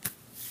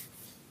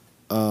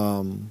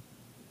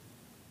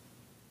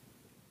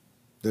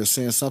 They're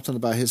saying something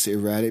about his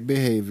erratic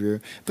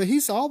behavior, but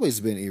he's always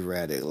been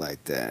erratic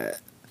like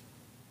that.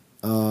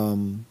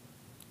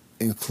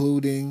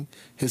 Including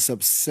his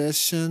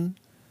obsession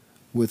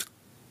with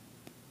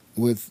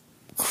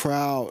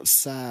crowd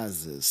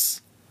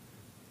sizes.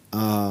 You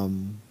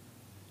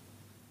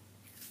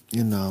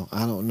know,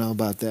 I don't know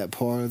about that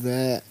part of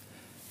that.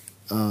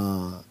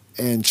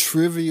 And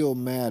trivial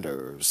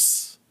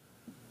matters.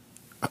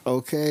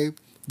 Okay?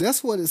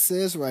 That's what it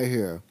says right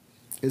here.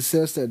 It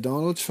says that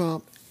Donald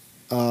Trump,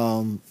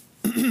 let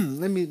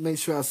me make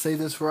sure I say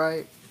this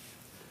right.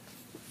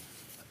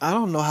 I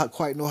don't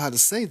quite know how to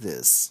say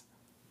this.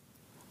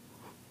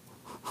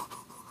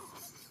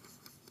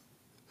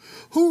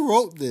 Who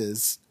wrote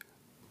this?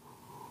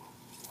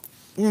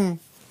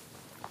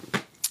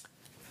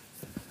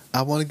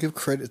 I want to give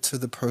credit to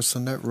the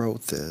person that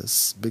wrote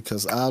this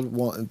because I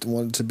want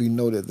it to be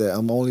noted that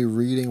I'm only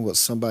reading what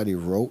somebody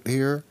wrote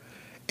here,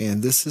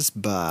 and this is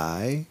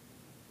by.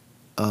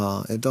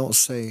 It don't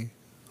say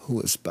who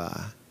it's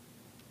by.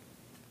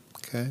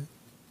 Okay,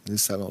 at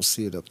least I don't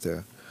see it up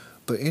there.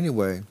 But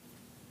anyway,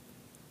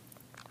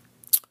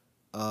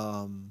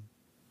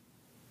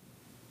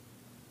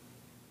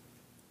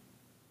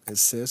 it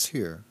says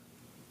here.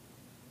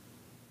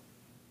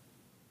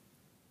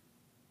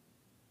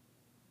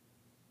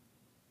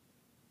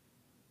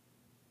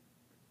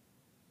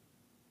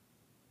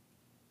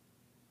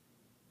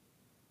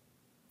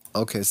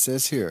 Okay, it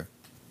says here.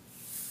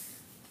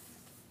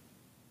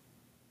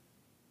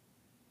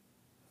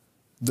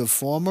 The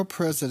former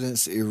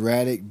president's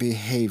erratic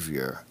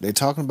behavior. They're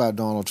talking about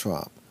Donald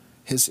Trump.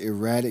 His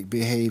erratic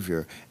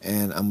behavior,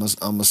 and I'm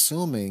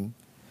assuming,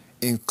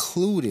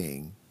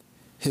 including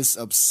his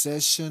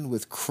obsession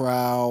with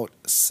crowd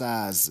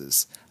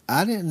sizes.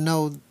 I didn't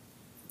know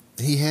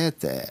he had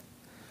that.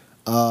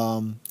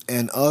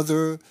 And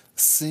other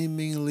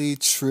seemingly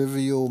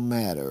trivial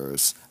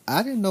matters.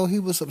 I didn't know he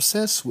was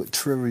obsessed with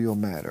trivial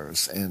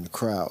matters and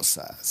crowd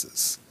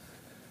sizes.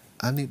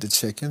 I need to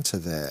check into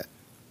that.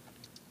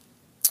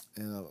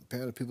 And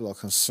apparently people are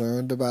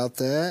concerned about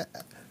that.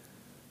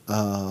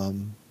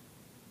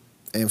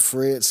 And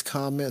Fred's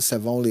comments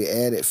have only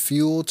added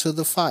fuel to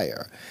the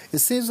fire. It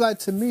seems like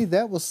to me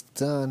that was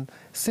done.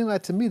 It seems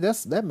like to me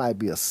that might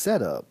be a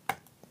setup.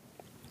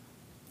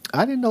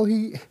 I didn't know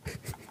he.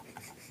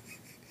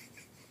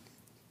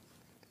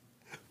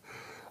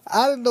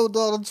 I didn't know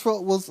Donald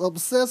Trump was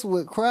obsessed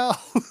with crowd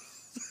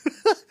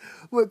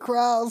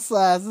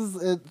sizes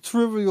and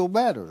trivial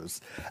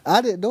matters.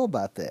 I didn't know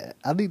about that.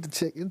 I need to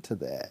check into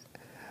that.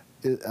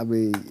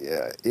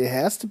 It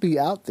has to be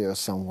out there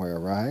somewhere,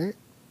 right?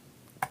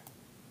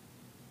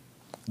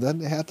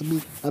 Doesn't it have to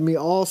be?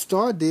 All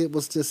Star did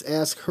was just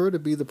ask her to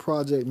be the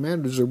project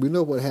manager. We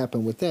know what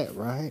happened with that,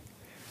 right?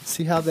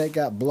 See how that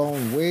got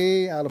blown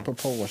way out of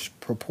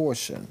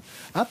proportion.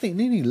 I think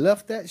NeNe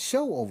left that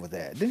show over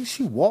that. Didn't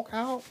she walk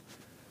out?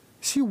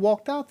 She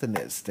walked out the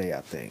next day,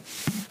 I think.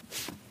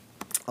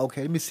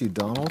 Okay, let me see.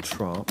 Donald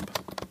Trump,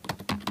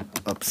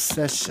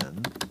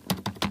 obsession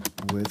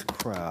with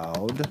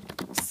crowd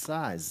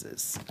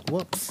sizes.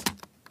 Whoops.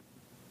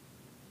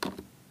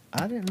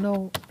 I didn't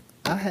know.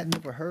 I had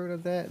never heard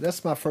of that.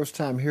 That's my first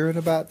time hearing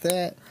about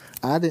that.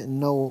 I didn't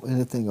know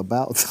anything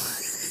about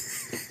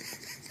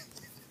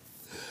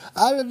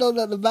I didn't know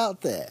nothing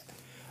about that.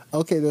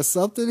 Okay, there's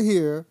something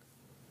here.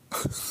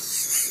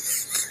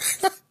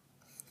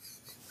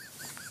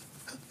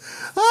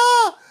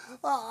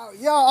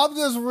 Y'all, I'm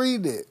just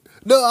reading it.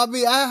 No, I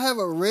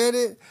haven't read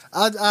it.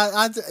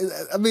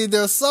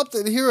 There's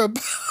something here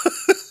about.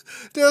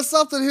 There's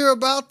something here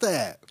about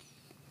that.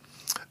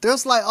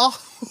 There's like,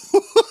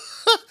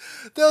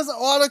 there's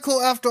article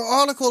after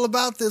article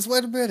about this.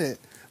 Wait a minute.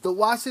 The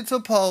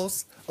Washington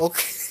Post.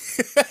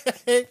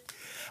 Okay.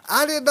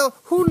 I didn't know.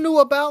 Who knew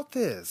about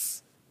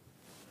this?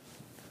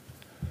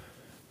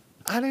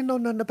 I didn't know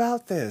nothing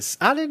about this.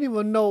 I didn't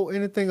even know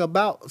anything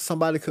about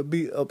somebody could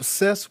be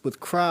obsessed with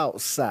crowd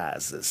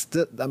sizes.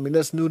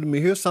 That's new to me.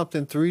 Here's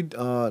something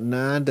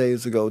 9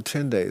 days ago,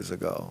 10 days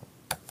ago.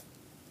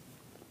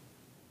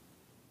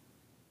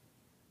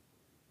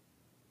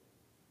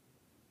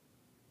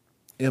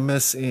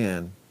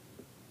 MSN.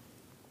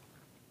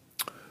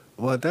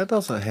 Well, that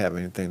doesn't have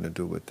anything to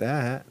do with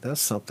that.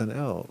 That's something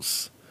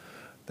else.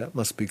 That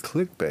must be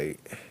clickbait.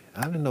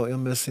 I didn't know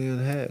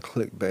MSN had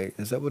clickbait.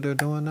 Is that what they're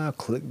doing now?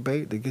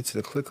 Clickbait to get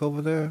you to click over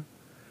there?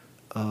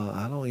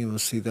 I don't even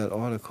see that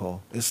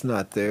article. It's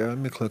not there. Let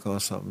me click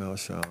on something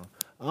else, y'all.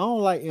 I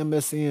don't like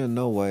MSN,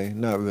 no way.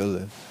 Not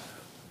really.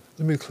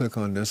 Let me click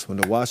on this one.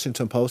 The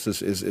Washington Post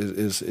is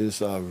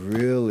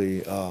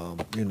really,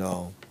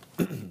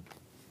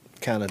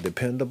 kind of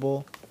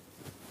dependable.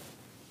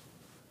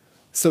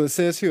 So it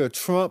says here,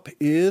 Trump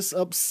is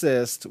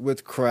obsessed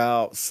with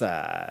crowd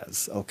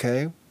size.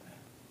 Okay.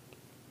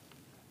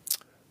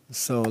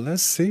 So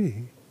let's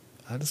see.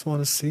 I just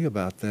want to see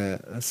about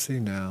that. Let's see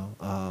now.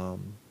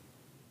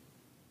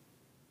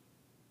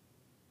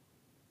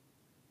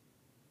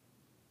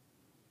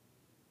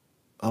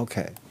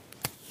 Okay.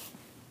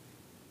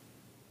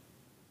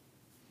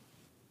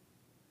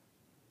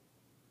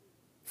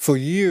 For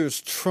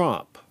years,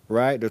 Trump,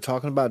 right? They're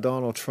talking about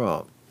Donald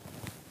Trump.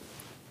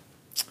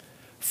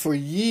 For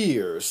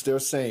years, they're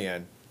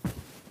saying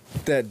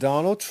that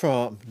Donald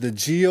Trump, the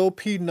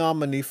GOP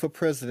nominee for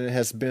president,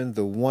 has been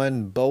the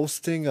one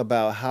boasting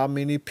about how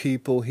many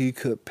people he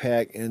could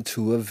pack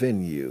into a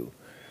venue.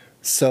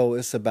 So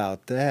it's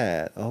about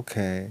that.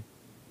 Okay.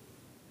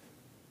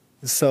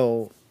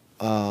 So,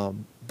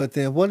 but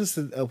then what is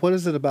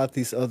it about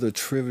these other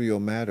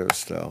trivial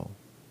matters, though?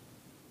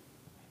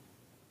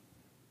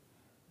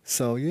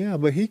 So, yeah,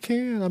 but he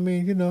can.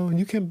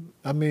 You can,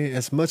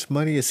 as much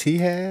money as he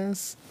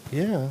has,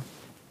 yeah.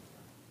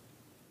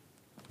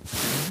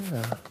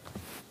 Yeah.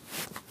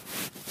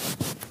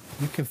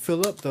 You can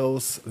fill up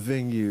those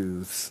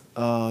venues.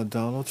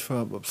 Donald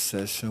Trump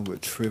obsession with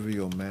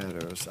trivial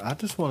matters. I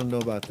just want to know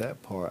about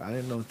that part. I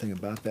didn't know anything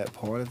about that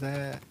part of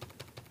that.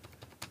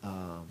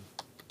 Um,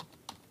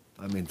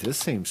 I mean, this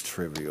seems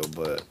trivial,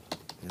 but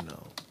you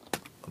know,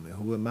 I mean,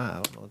 who am I? I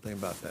don't know anything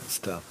about that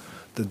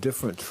stuff. The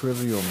different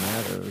trivial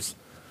matters.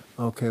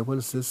 Okay, what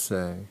does this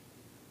say?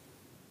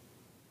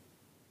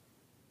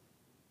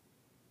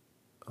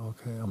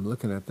 Okay, I'm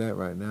looking at that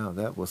right now.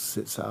 That was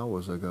 6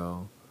 hours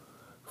ago.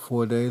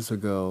 4 days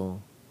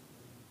ago.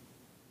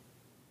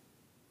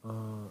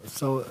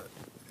 So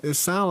it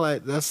sounds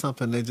like that's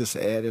something they just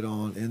added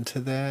on into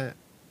that.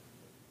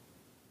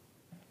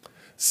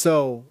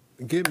 So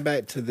getting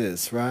back to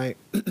this, right?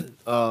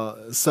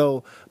 But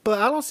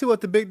I don't see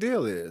what the big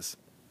deal is,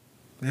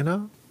 you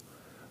know?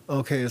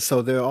 Okay,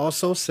 so they're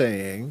also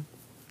saying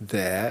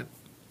that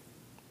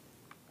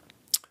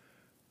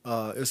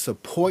it's a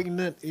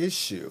poignant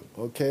issue,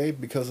 okay,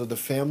 because of the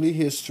family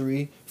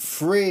history.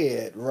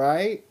 Fred,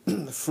 right?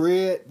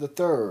 Fred the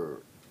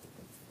third.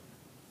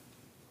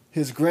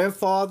 His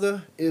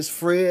grandfather is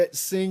Fred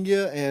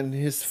Sr., and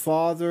his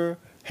father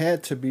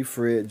had to be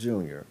Fred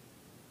Jr.,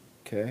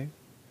 okay?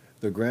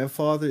 The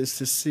grandfather is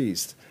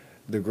deceased.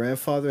 The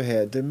grandfather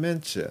had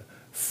dementia.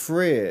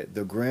 Fred,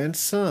 the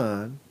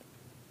grandson,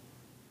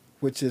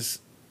 which is,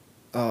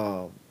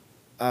 I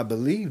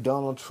believe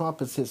Donald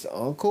Trump is his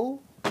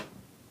uncle,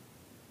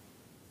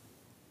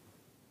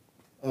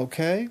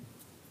 okay?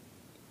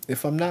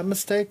 If I'm not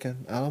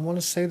mistaken, I don't want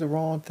to say the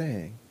wrong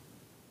thing.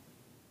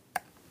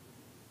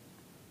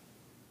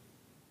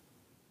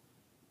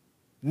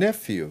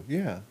 Nephew,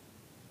 yeah.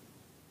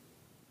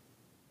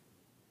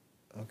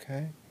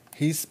 Okay.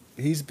 He's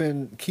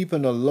been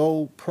keeping a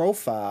low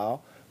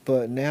profile,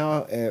 but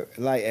now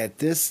at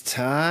this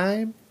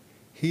time,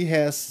 he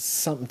has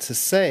something to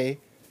say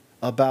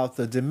about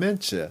the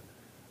dementia.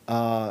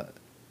 Uh,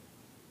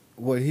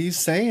 what he's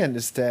saying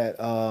is that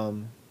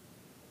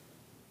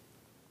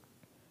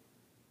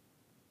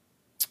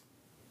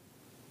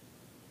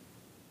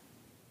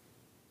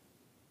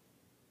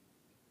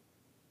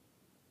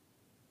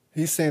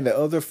he's saying that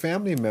other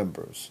family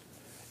members,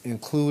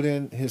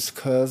 including his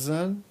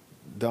cousin,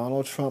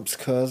 Donald Trump's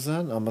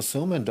cousin, I'm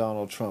assuming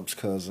Donald Trump's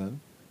cousin,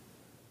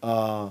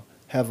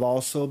 have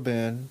also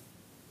been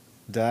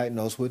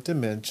diagnosed with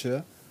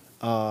dementia.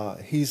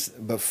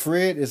 But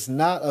Fred is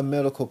not a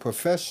medical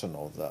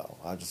professional, though.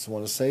 I just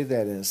want to say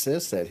that, and it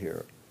says that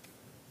here.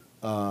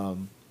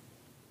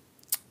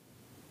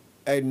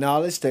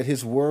 Acknowledge that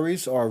his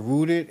worries are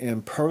rooted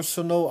in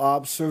personal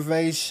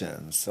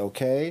observations.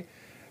 Okay,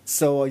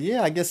 so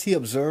yeah, I guess he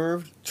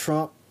observed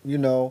Trump,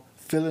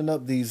 filling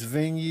up these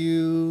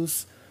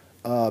venues,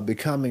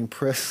 becoming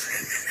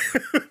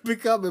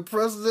becoming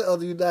president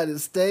of the United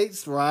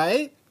States,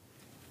 right?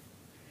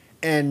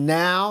 And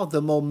now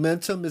the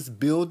momentum is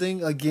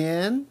building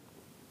again.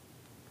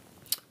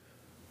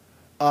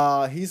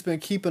 He's been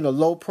keeping a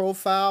low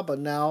profile, but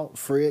now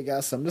Fred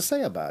got something to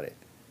say about it.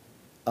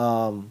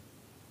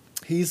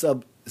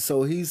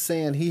 So he's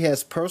saying he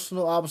has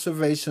personal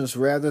observations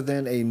rather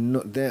than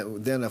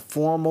a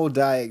formal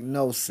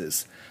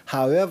diagnosis.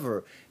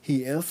 However,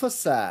 he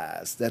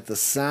emphasized that the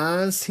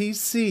signs he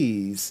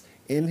sees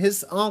in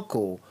his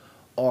uncle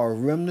are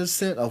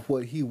reminiscent of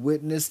what he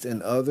witnessed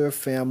in other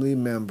family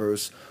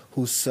members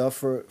who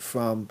suffered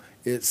from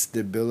its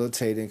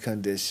debilitating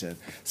condition.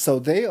 So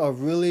they are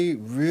really,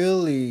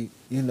 really,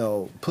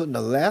 putting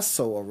a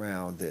lasso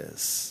around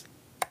this.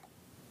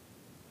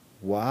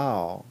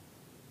 Wow.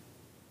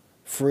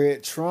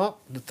 Fred Trump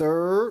the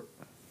third,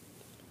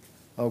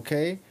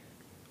 okay,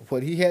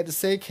 what he had to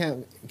say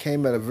came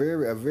at a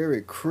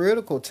very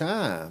critical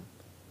time.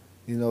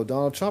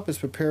 Donald Trump is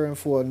preparing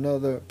for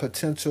another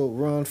potential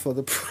run for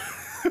the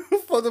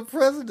for the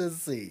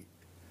presidency.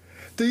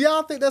 Do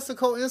y'all think that's a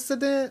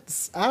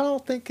coincidence? I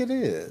don't think it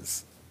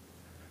is.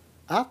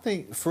 I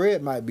think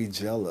Fred might be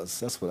jealous.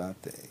 That's what I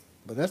think.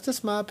 But that's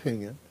just my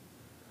opinion.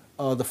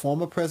 The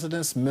former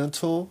president's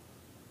mental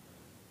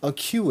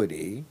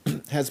acuity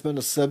has been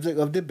a subject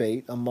of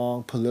debate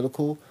among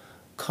political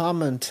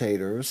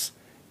commentators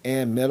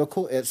and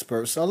medical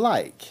experts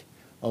alike.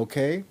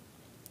 Okay?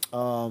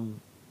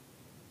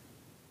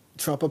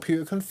 Trump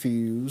appeared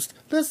confused.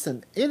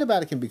 Listen,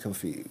 anybody can be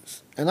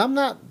confused. And I'm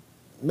not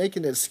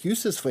making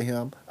excuses for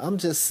him. I'm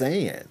just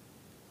saying.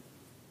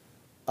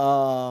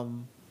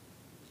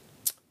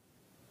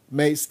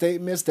 Made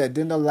statements that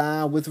didn't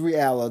align with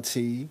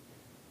reality.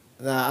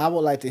 Now, I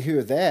would like to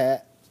hear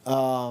that.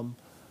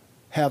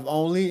 Have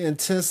only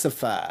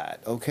intensified,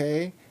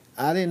 okay?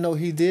 I didn't know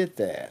he did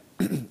that.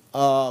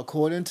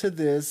 According to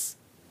this,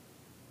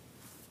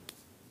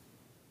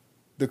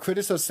 the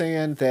critics are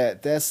saying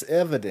that that's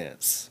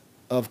evidence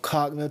of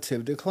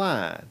cognitive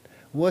decline.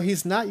 Well,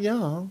 he's not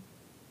young,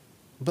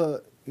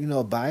 but,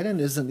 Biden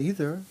isn't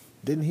either.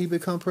 Didn't he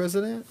become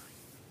president?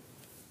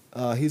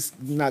 He's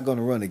not going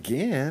to run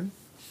again.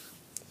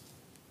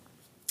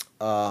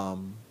 I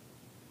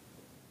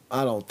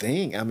don't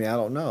think. I mean, I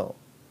don't know.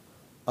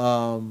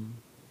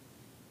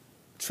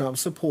 Trump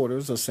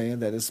supporters are saying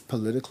that it's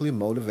politically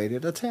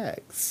motivated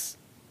attacks.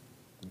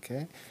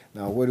 Okay?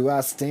 Now, where do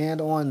I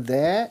stand on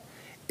that?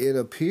 It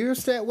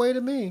appears that way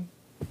to me.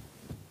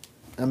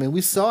 I mean,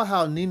 we saw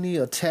how NeNe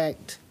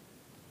attacked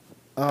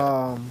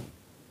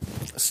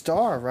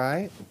Star,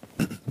 right?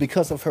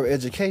 Because of her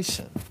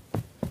education.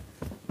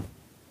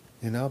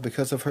 You know,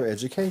 because of her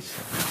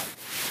education.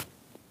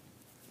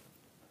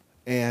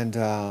 And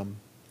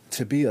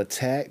to be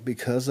attacked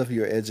because of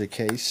your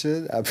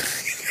education, I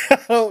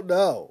don't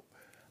know.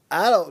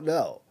 I don't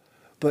know.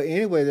 But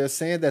anyway, they're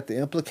saying that the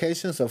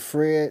implications of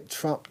Fred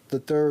Trump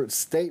III's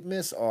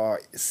statements are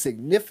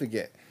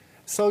significant.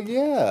 So,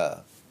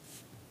 yeah.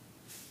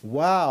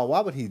 Wow,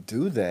 why would he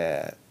do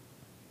that?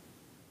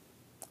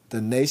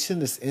 The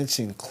nation is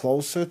inching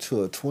closer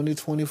to a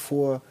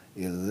 2024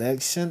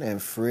 election,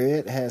 and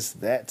Fred has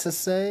that to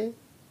say?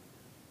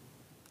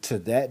 To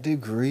that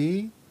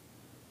degree?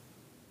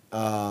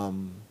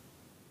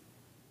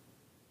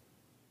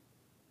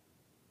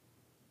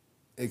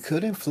 It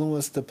could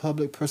influence the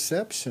public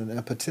perception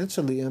and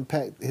potentially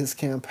impact his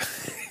campaign.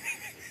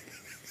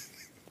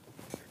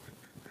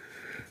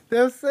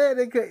 They're saying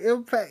it could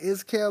impact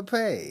his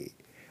campaign.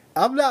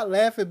 I'm not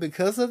laughing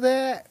because of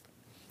that.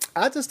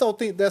 I just don't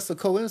think that's a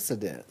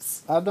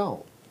coincidence. I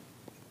don't.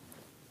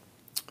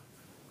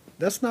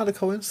 That's not a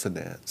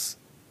coincidence.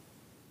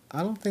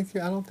 I don't think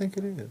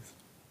it is.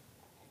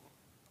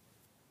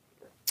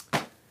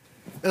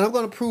 And I'm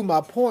going to prove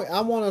my point.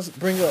 I want to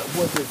bring up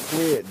what did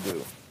Fred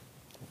do.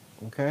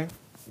 Okay?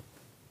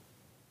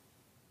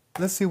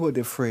 Let's see what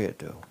did Fred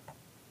do.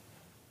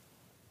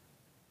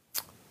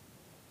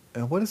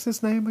 And what is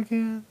his name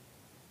again?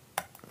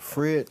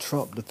 Fred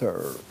Trump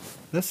III.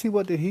 Let's see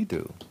what did he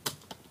do.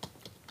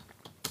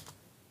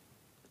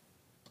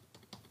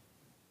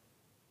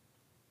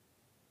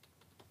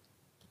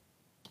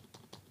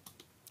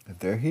 And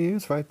there he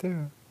is right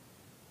there.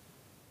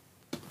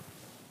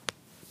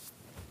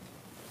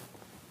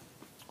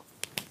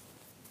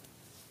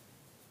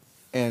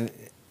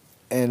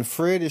 And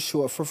Fred is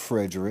short for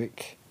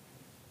Frederick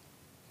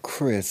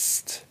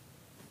Christ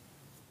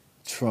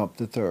Trump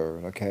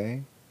III,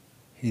 okay?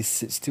 He's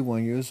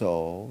 61 years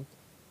old,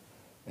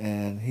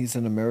 and he's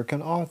an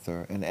American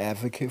author, an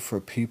advocate for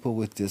people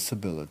with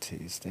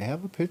disabilities. They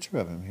have a picture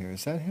of him here.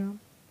 Is that him?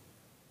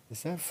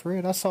 Is that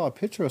Fred? I saw a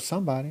picture of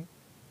somebody.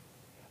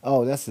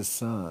 Oh, that's his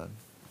son.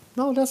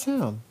 No, that's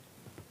him.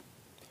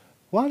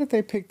 Why did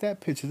they pick that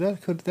picture?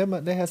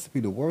 That has to be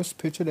the worst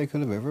picture they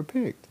could have ever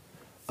picked.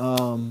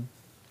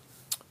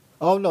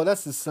 Oh no,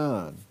 that's his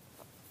son.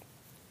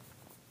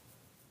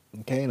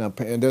 Okay,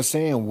 and they're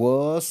saying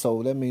was,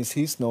 so that means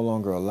he's no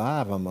longer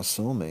alive, I'm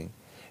assuming.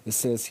 It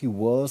says he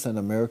was an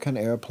American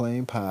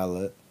airplane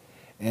pilot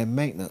and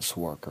maintenance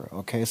worker.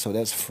 Okay, so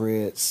that's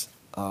Fred's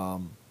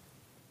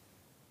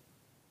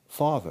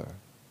father.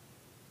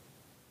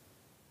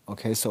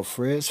 Okay, so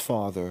Fred's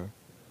father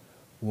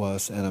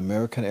was an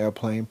American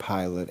airplane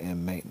pilot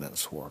and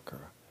maintenance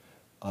worker.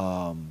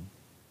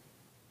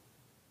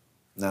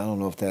 Now, I don't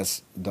know if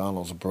that's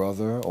Donald's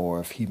brother or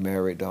if he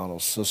married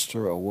Donald's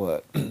sister or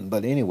what.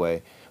 But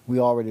anyway, we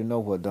already know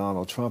what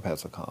Donald Trump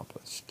has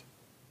accomplished,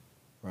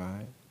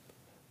 right?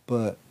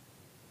 But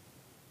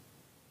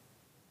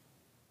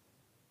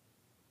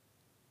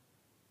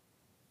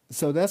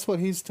so that's what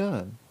he's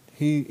done.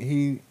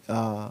 He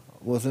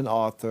was an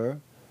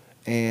author,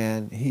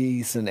 and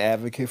he's an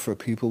advocate for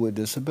people with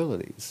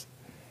disabilities.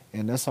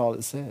 And that's all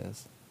it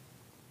says.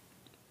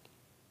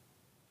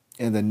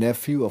 And the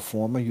nephew of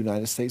former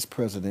United States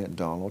President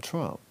Donald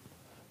Trump.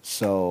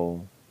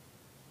 So,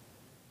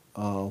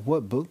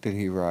 what book did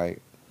he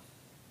write?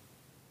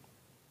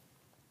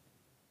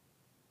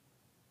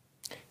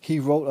 He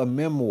wrote a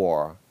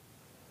memoir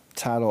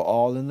titled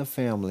All in the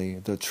Family,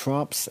 The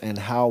Trumps and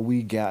How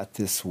We Got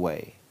This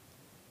Way,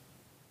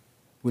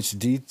 which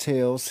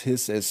details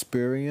his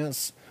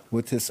experience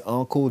with his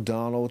uncle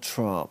Donald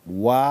Trump.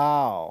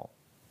 Wow.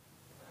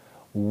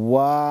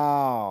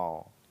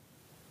 Wow.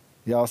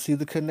 Y'all see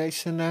the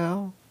connection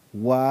now?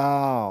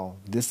 Wow.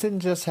 This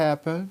didn't just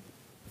happen.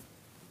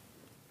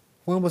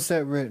 When was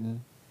that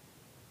written?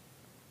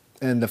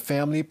 And the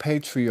family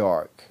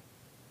patriarch,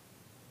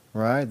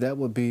 right? That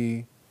would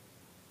be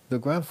the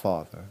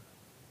grandfather,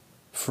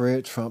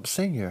 Fred Trump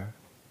Sr.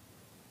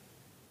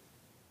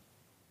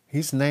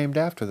 He's named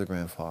after the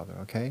grandfather,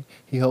 okay?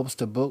 He hopes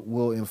the book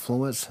will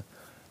influence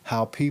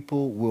how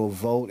people will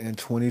vote in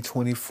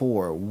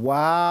 2024.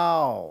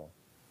 Wow.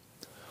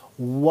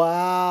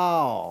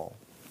 Wow.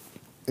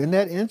 Isn't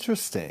that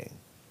interesting?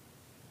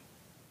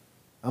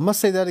 I'm going to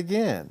say that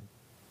again.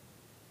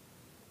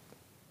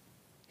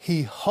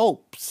 He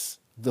hopes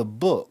the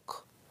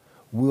book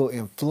will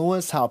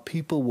influence how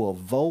people will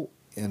vote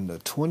in the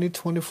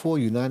 2024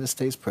 United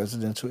States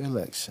presidential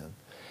election.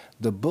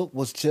 The book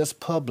was just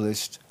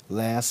published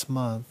last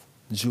month,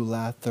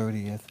 July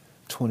 30th,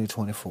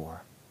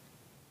 2024.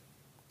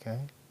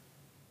 Okay?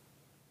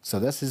 So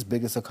that's his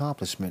biggest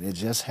accomplishment. It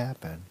just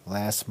happened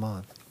last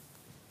month.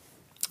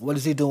 What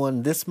is he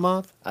doing this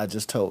month? I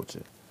just told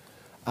you.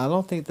 I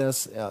don't think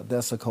that's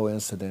a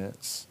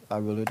coincidence. I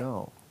really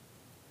don't.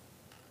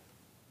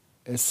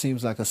 It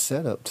seems like a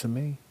setup to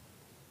me.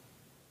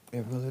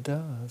 It really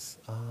does.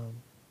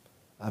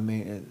 I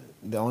mean,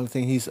 the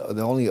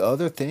only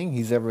other thing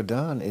he's ever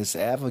done is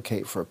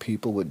advocate for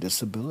people with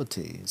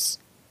disabilities.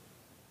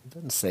 It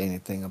doesn't say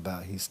anything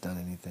about he's done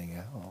anything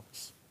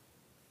else.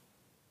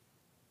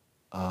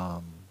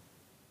 Um,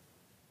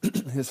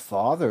 his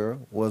father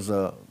was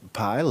a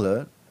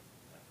pilot,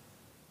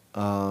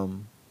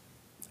 um,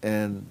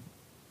 and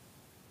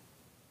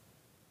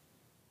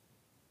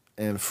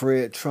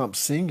Fred Trump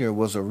Sr.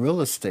 was a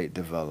real estate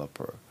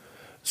developer.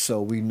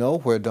 So we know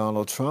where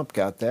Donald Trump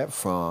got that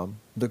from,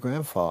 the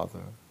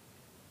grandfather.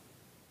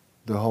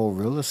 The whole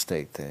real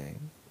estate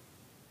thing,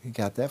 he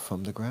got that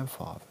from the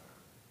grandfather.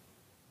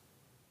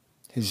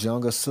 His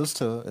younger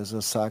sister is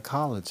a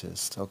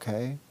psychologist,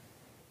 okay?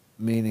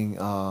 Meaning,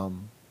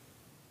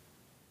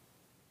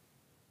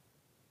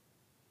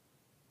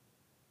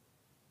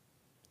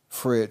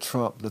 Fred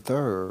Trump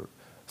III.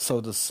 So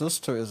the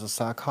sister is a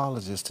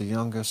psychologist, the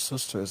younger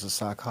sister is a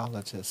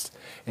psychologist.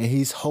 And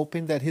he's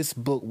hoping that his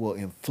book will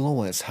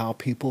influence how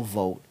people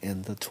vote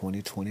in the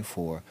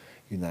 2024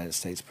 United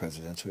States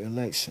presidential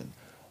election.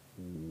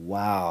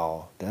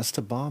 Wow, that's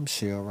the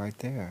bombshell right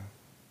there.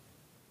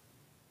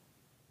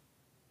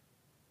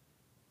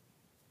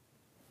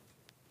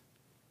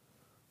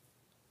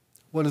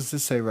 What does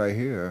this say right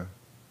here?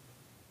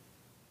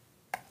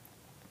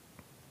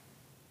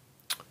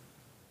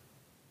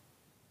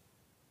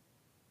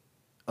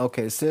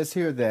 Okay, it says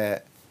here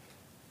that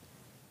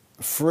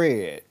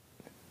Fred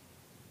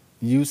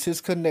used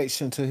his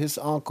connection to his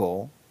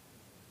uncle,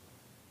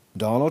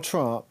 Donald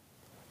Trump,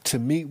 to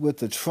meet with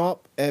the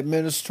Trump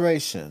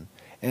administration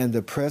and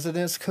the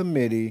President's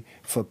Committee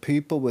for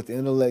People with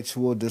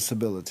Intellectual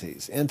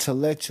Disabilities.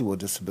 Intellectual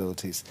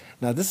disabilities.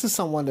 Now, this is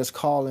someone that's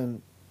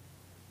calling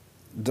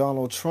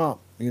Donald Trump,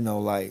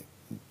 like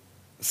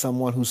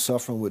someone who's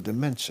suffering with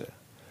dementia.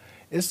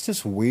 It's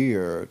just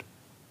weird.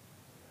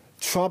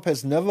 Trump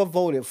has never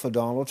voted for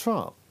Donald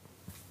Trump.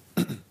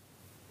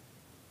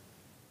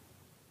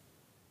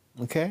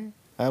 Okay?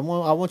 I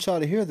want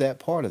y'all to hear that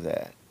part of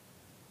that.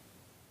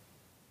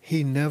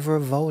 He never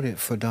voted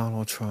for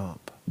Donald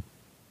Trump.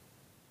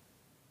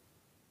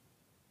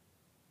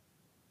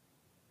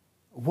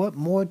 What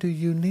more do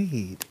you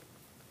need?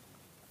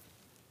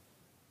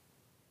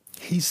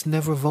 He's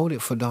never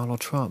voted for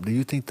Donald Trump. Do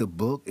you think the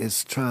book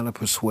is trying to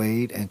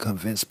persuade and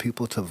convince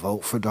people to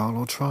vote for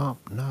Donald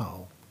Trump?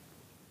 No.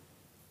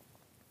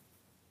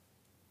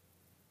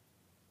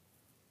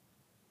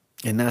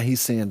 And now he's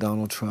saying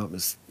Donald Trump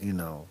is,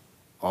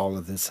 all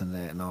of this and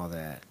that and all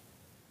that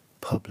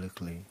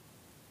publicly.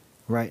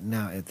 Right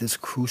now at this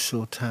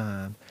crucial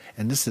time.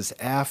 And this is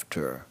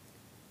after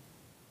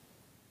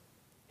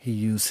he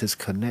used his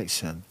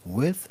connection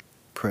with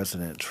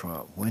President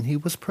Trump when he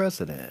was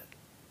president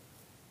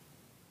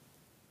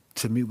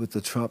to meet with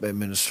the Trump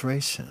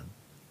administration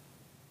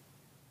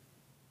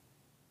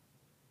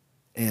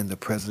and the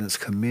President's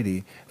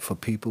Committee for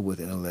People with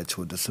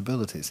Intellectual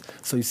Disabilities.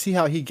 So you see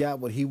how he got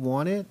what he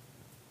wanted?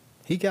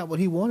 He got what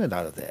he wanted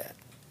out of that.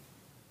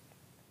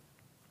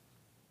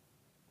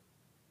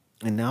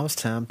 And now it's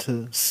time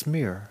to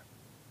smear.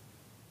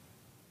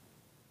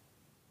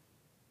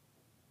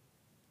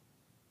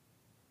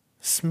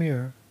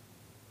 Smear.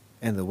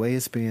 And the way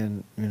it's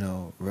being,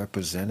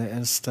 represented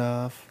and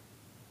stuff,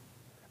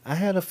 I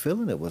had a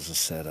feeling it was a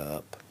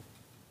setup.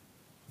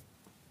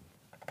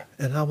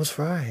 And I was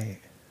right.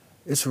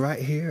 It's right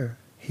here.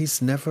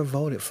 He's never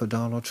voted for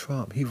Donald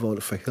Trump. He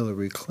voted for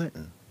Hillary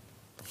Clinton.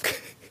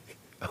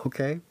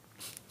 Okay?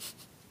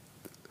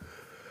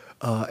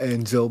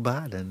 And Joe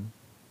Biden.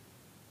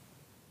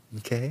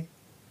 Okay?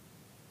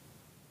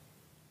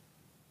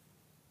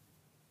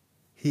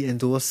 He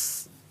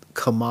endorsed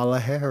Kamala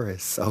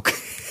Harris.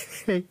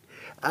 Okay?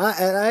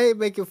 I ain't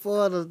making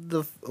fun of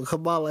the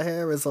Kamala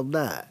Harris. I'm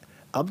not.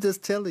 I'm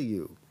just telling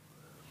you.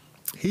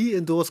 He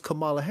endorsed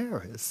Kamala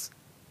Harris.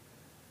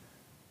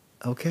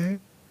 Okay?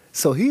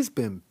 So he's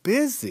been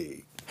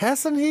busy.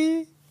 Hasn't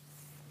he?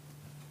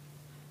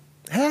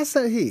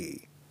 Hasn't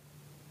he?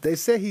 They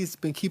say he's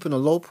been keeping a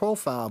low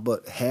profile,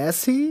 but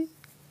has he?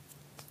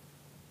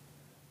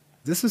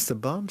 This is the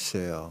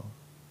bombshell.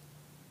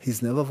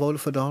 He's never voted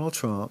for Donald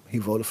Trump. He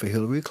voted for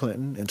Hillary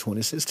Clinton in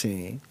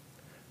 2016.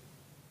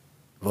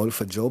 Voted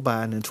for Joe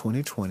Biden in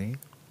 2020.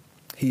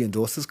 He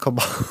endorses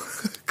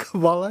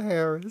Kamala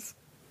Harris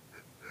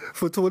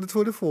for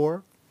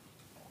 2024.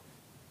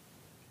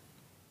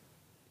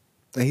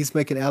 And he's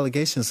making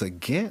allegations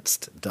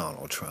against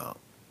Donald Trump.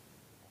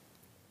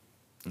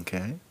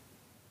 Okay?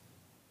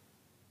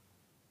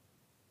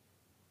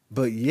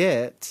 But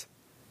yet,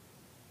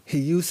 he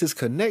used his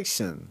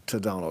connection to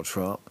Donald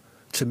Trump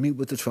to meet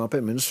with the Trump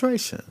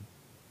administration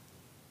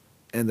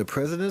and the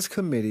President's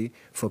Committee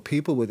for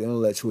People with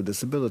Intellectual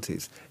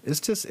Disabilities. It's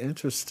just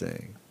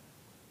interesting.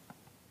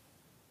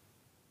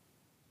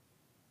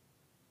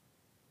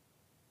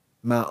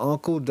 My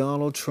uncle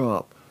Donald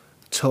Trump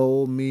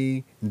told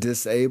me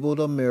disabled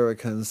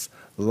Americans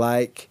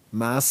like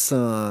my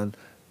son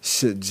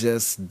should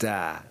just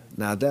die.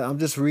 Now that I'm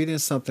just reading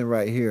something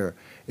right here.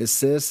 It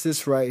says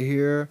this right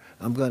here.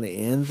 I'm going to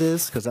end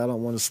this because I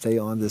don't want to stay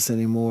on this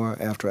anymore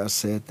after I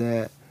said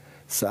that.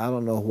 So I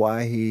don't know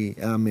why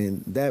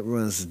that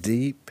runs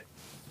deep.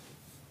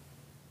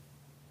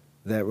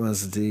 That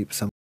runs deep.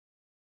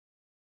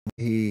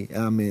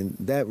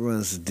 That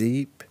runs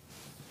deep.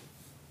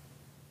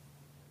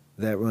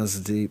 That runs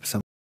deep.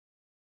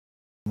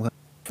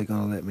 They're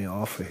going to let me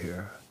off of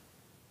here.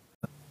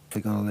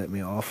 They're going to let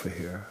me off of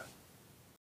here.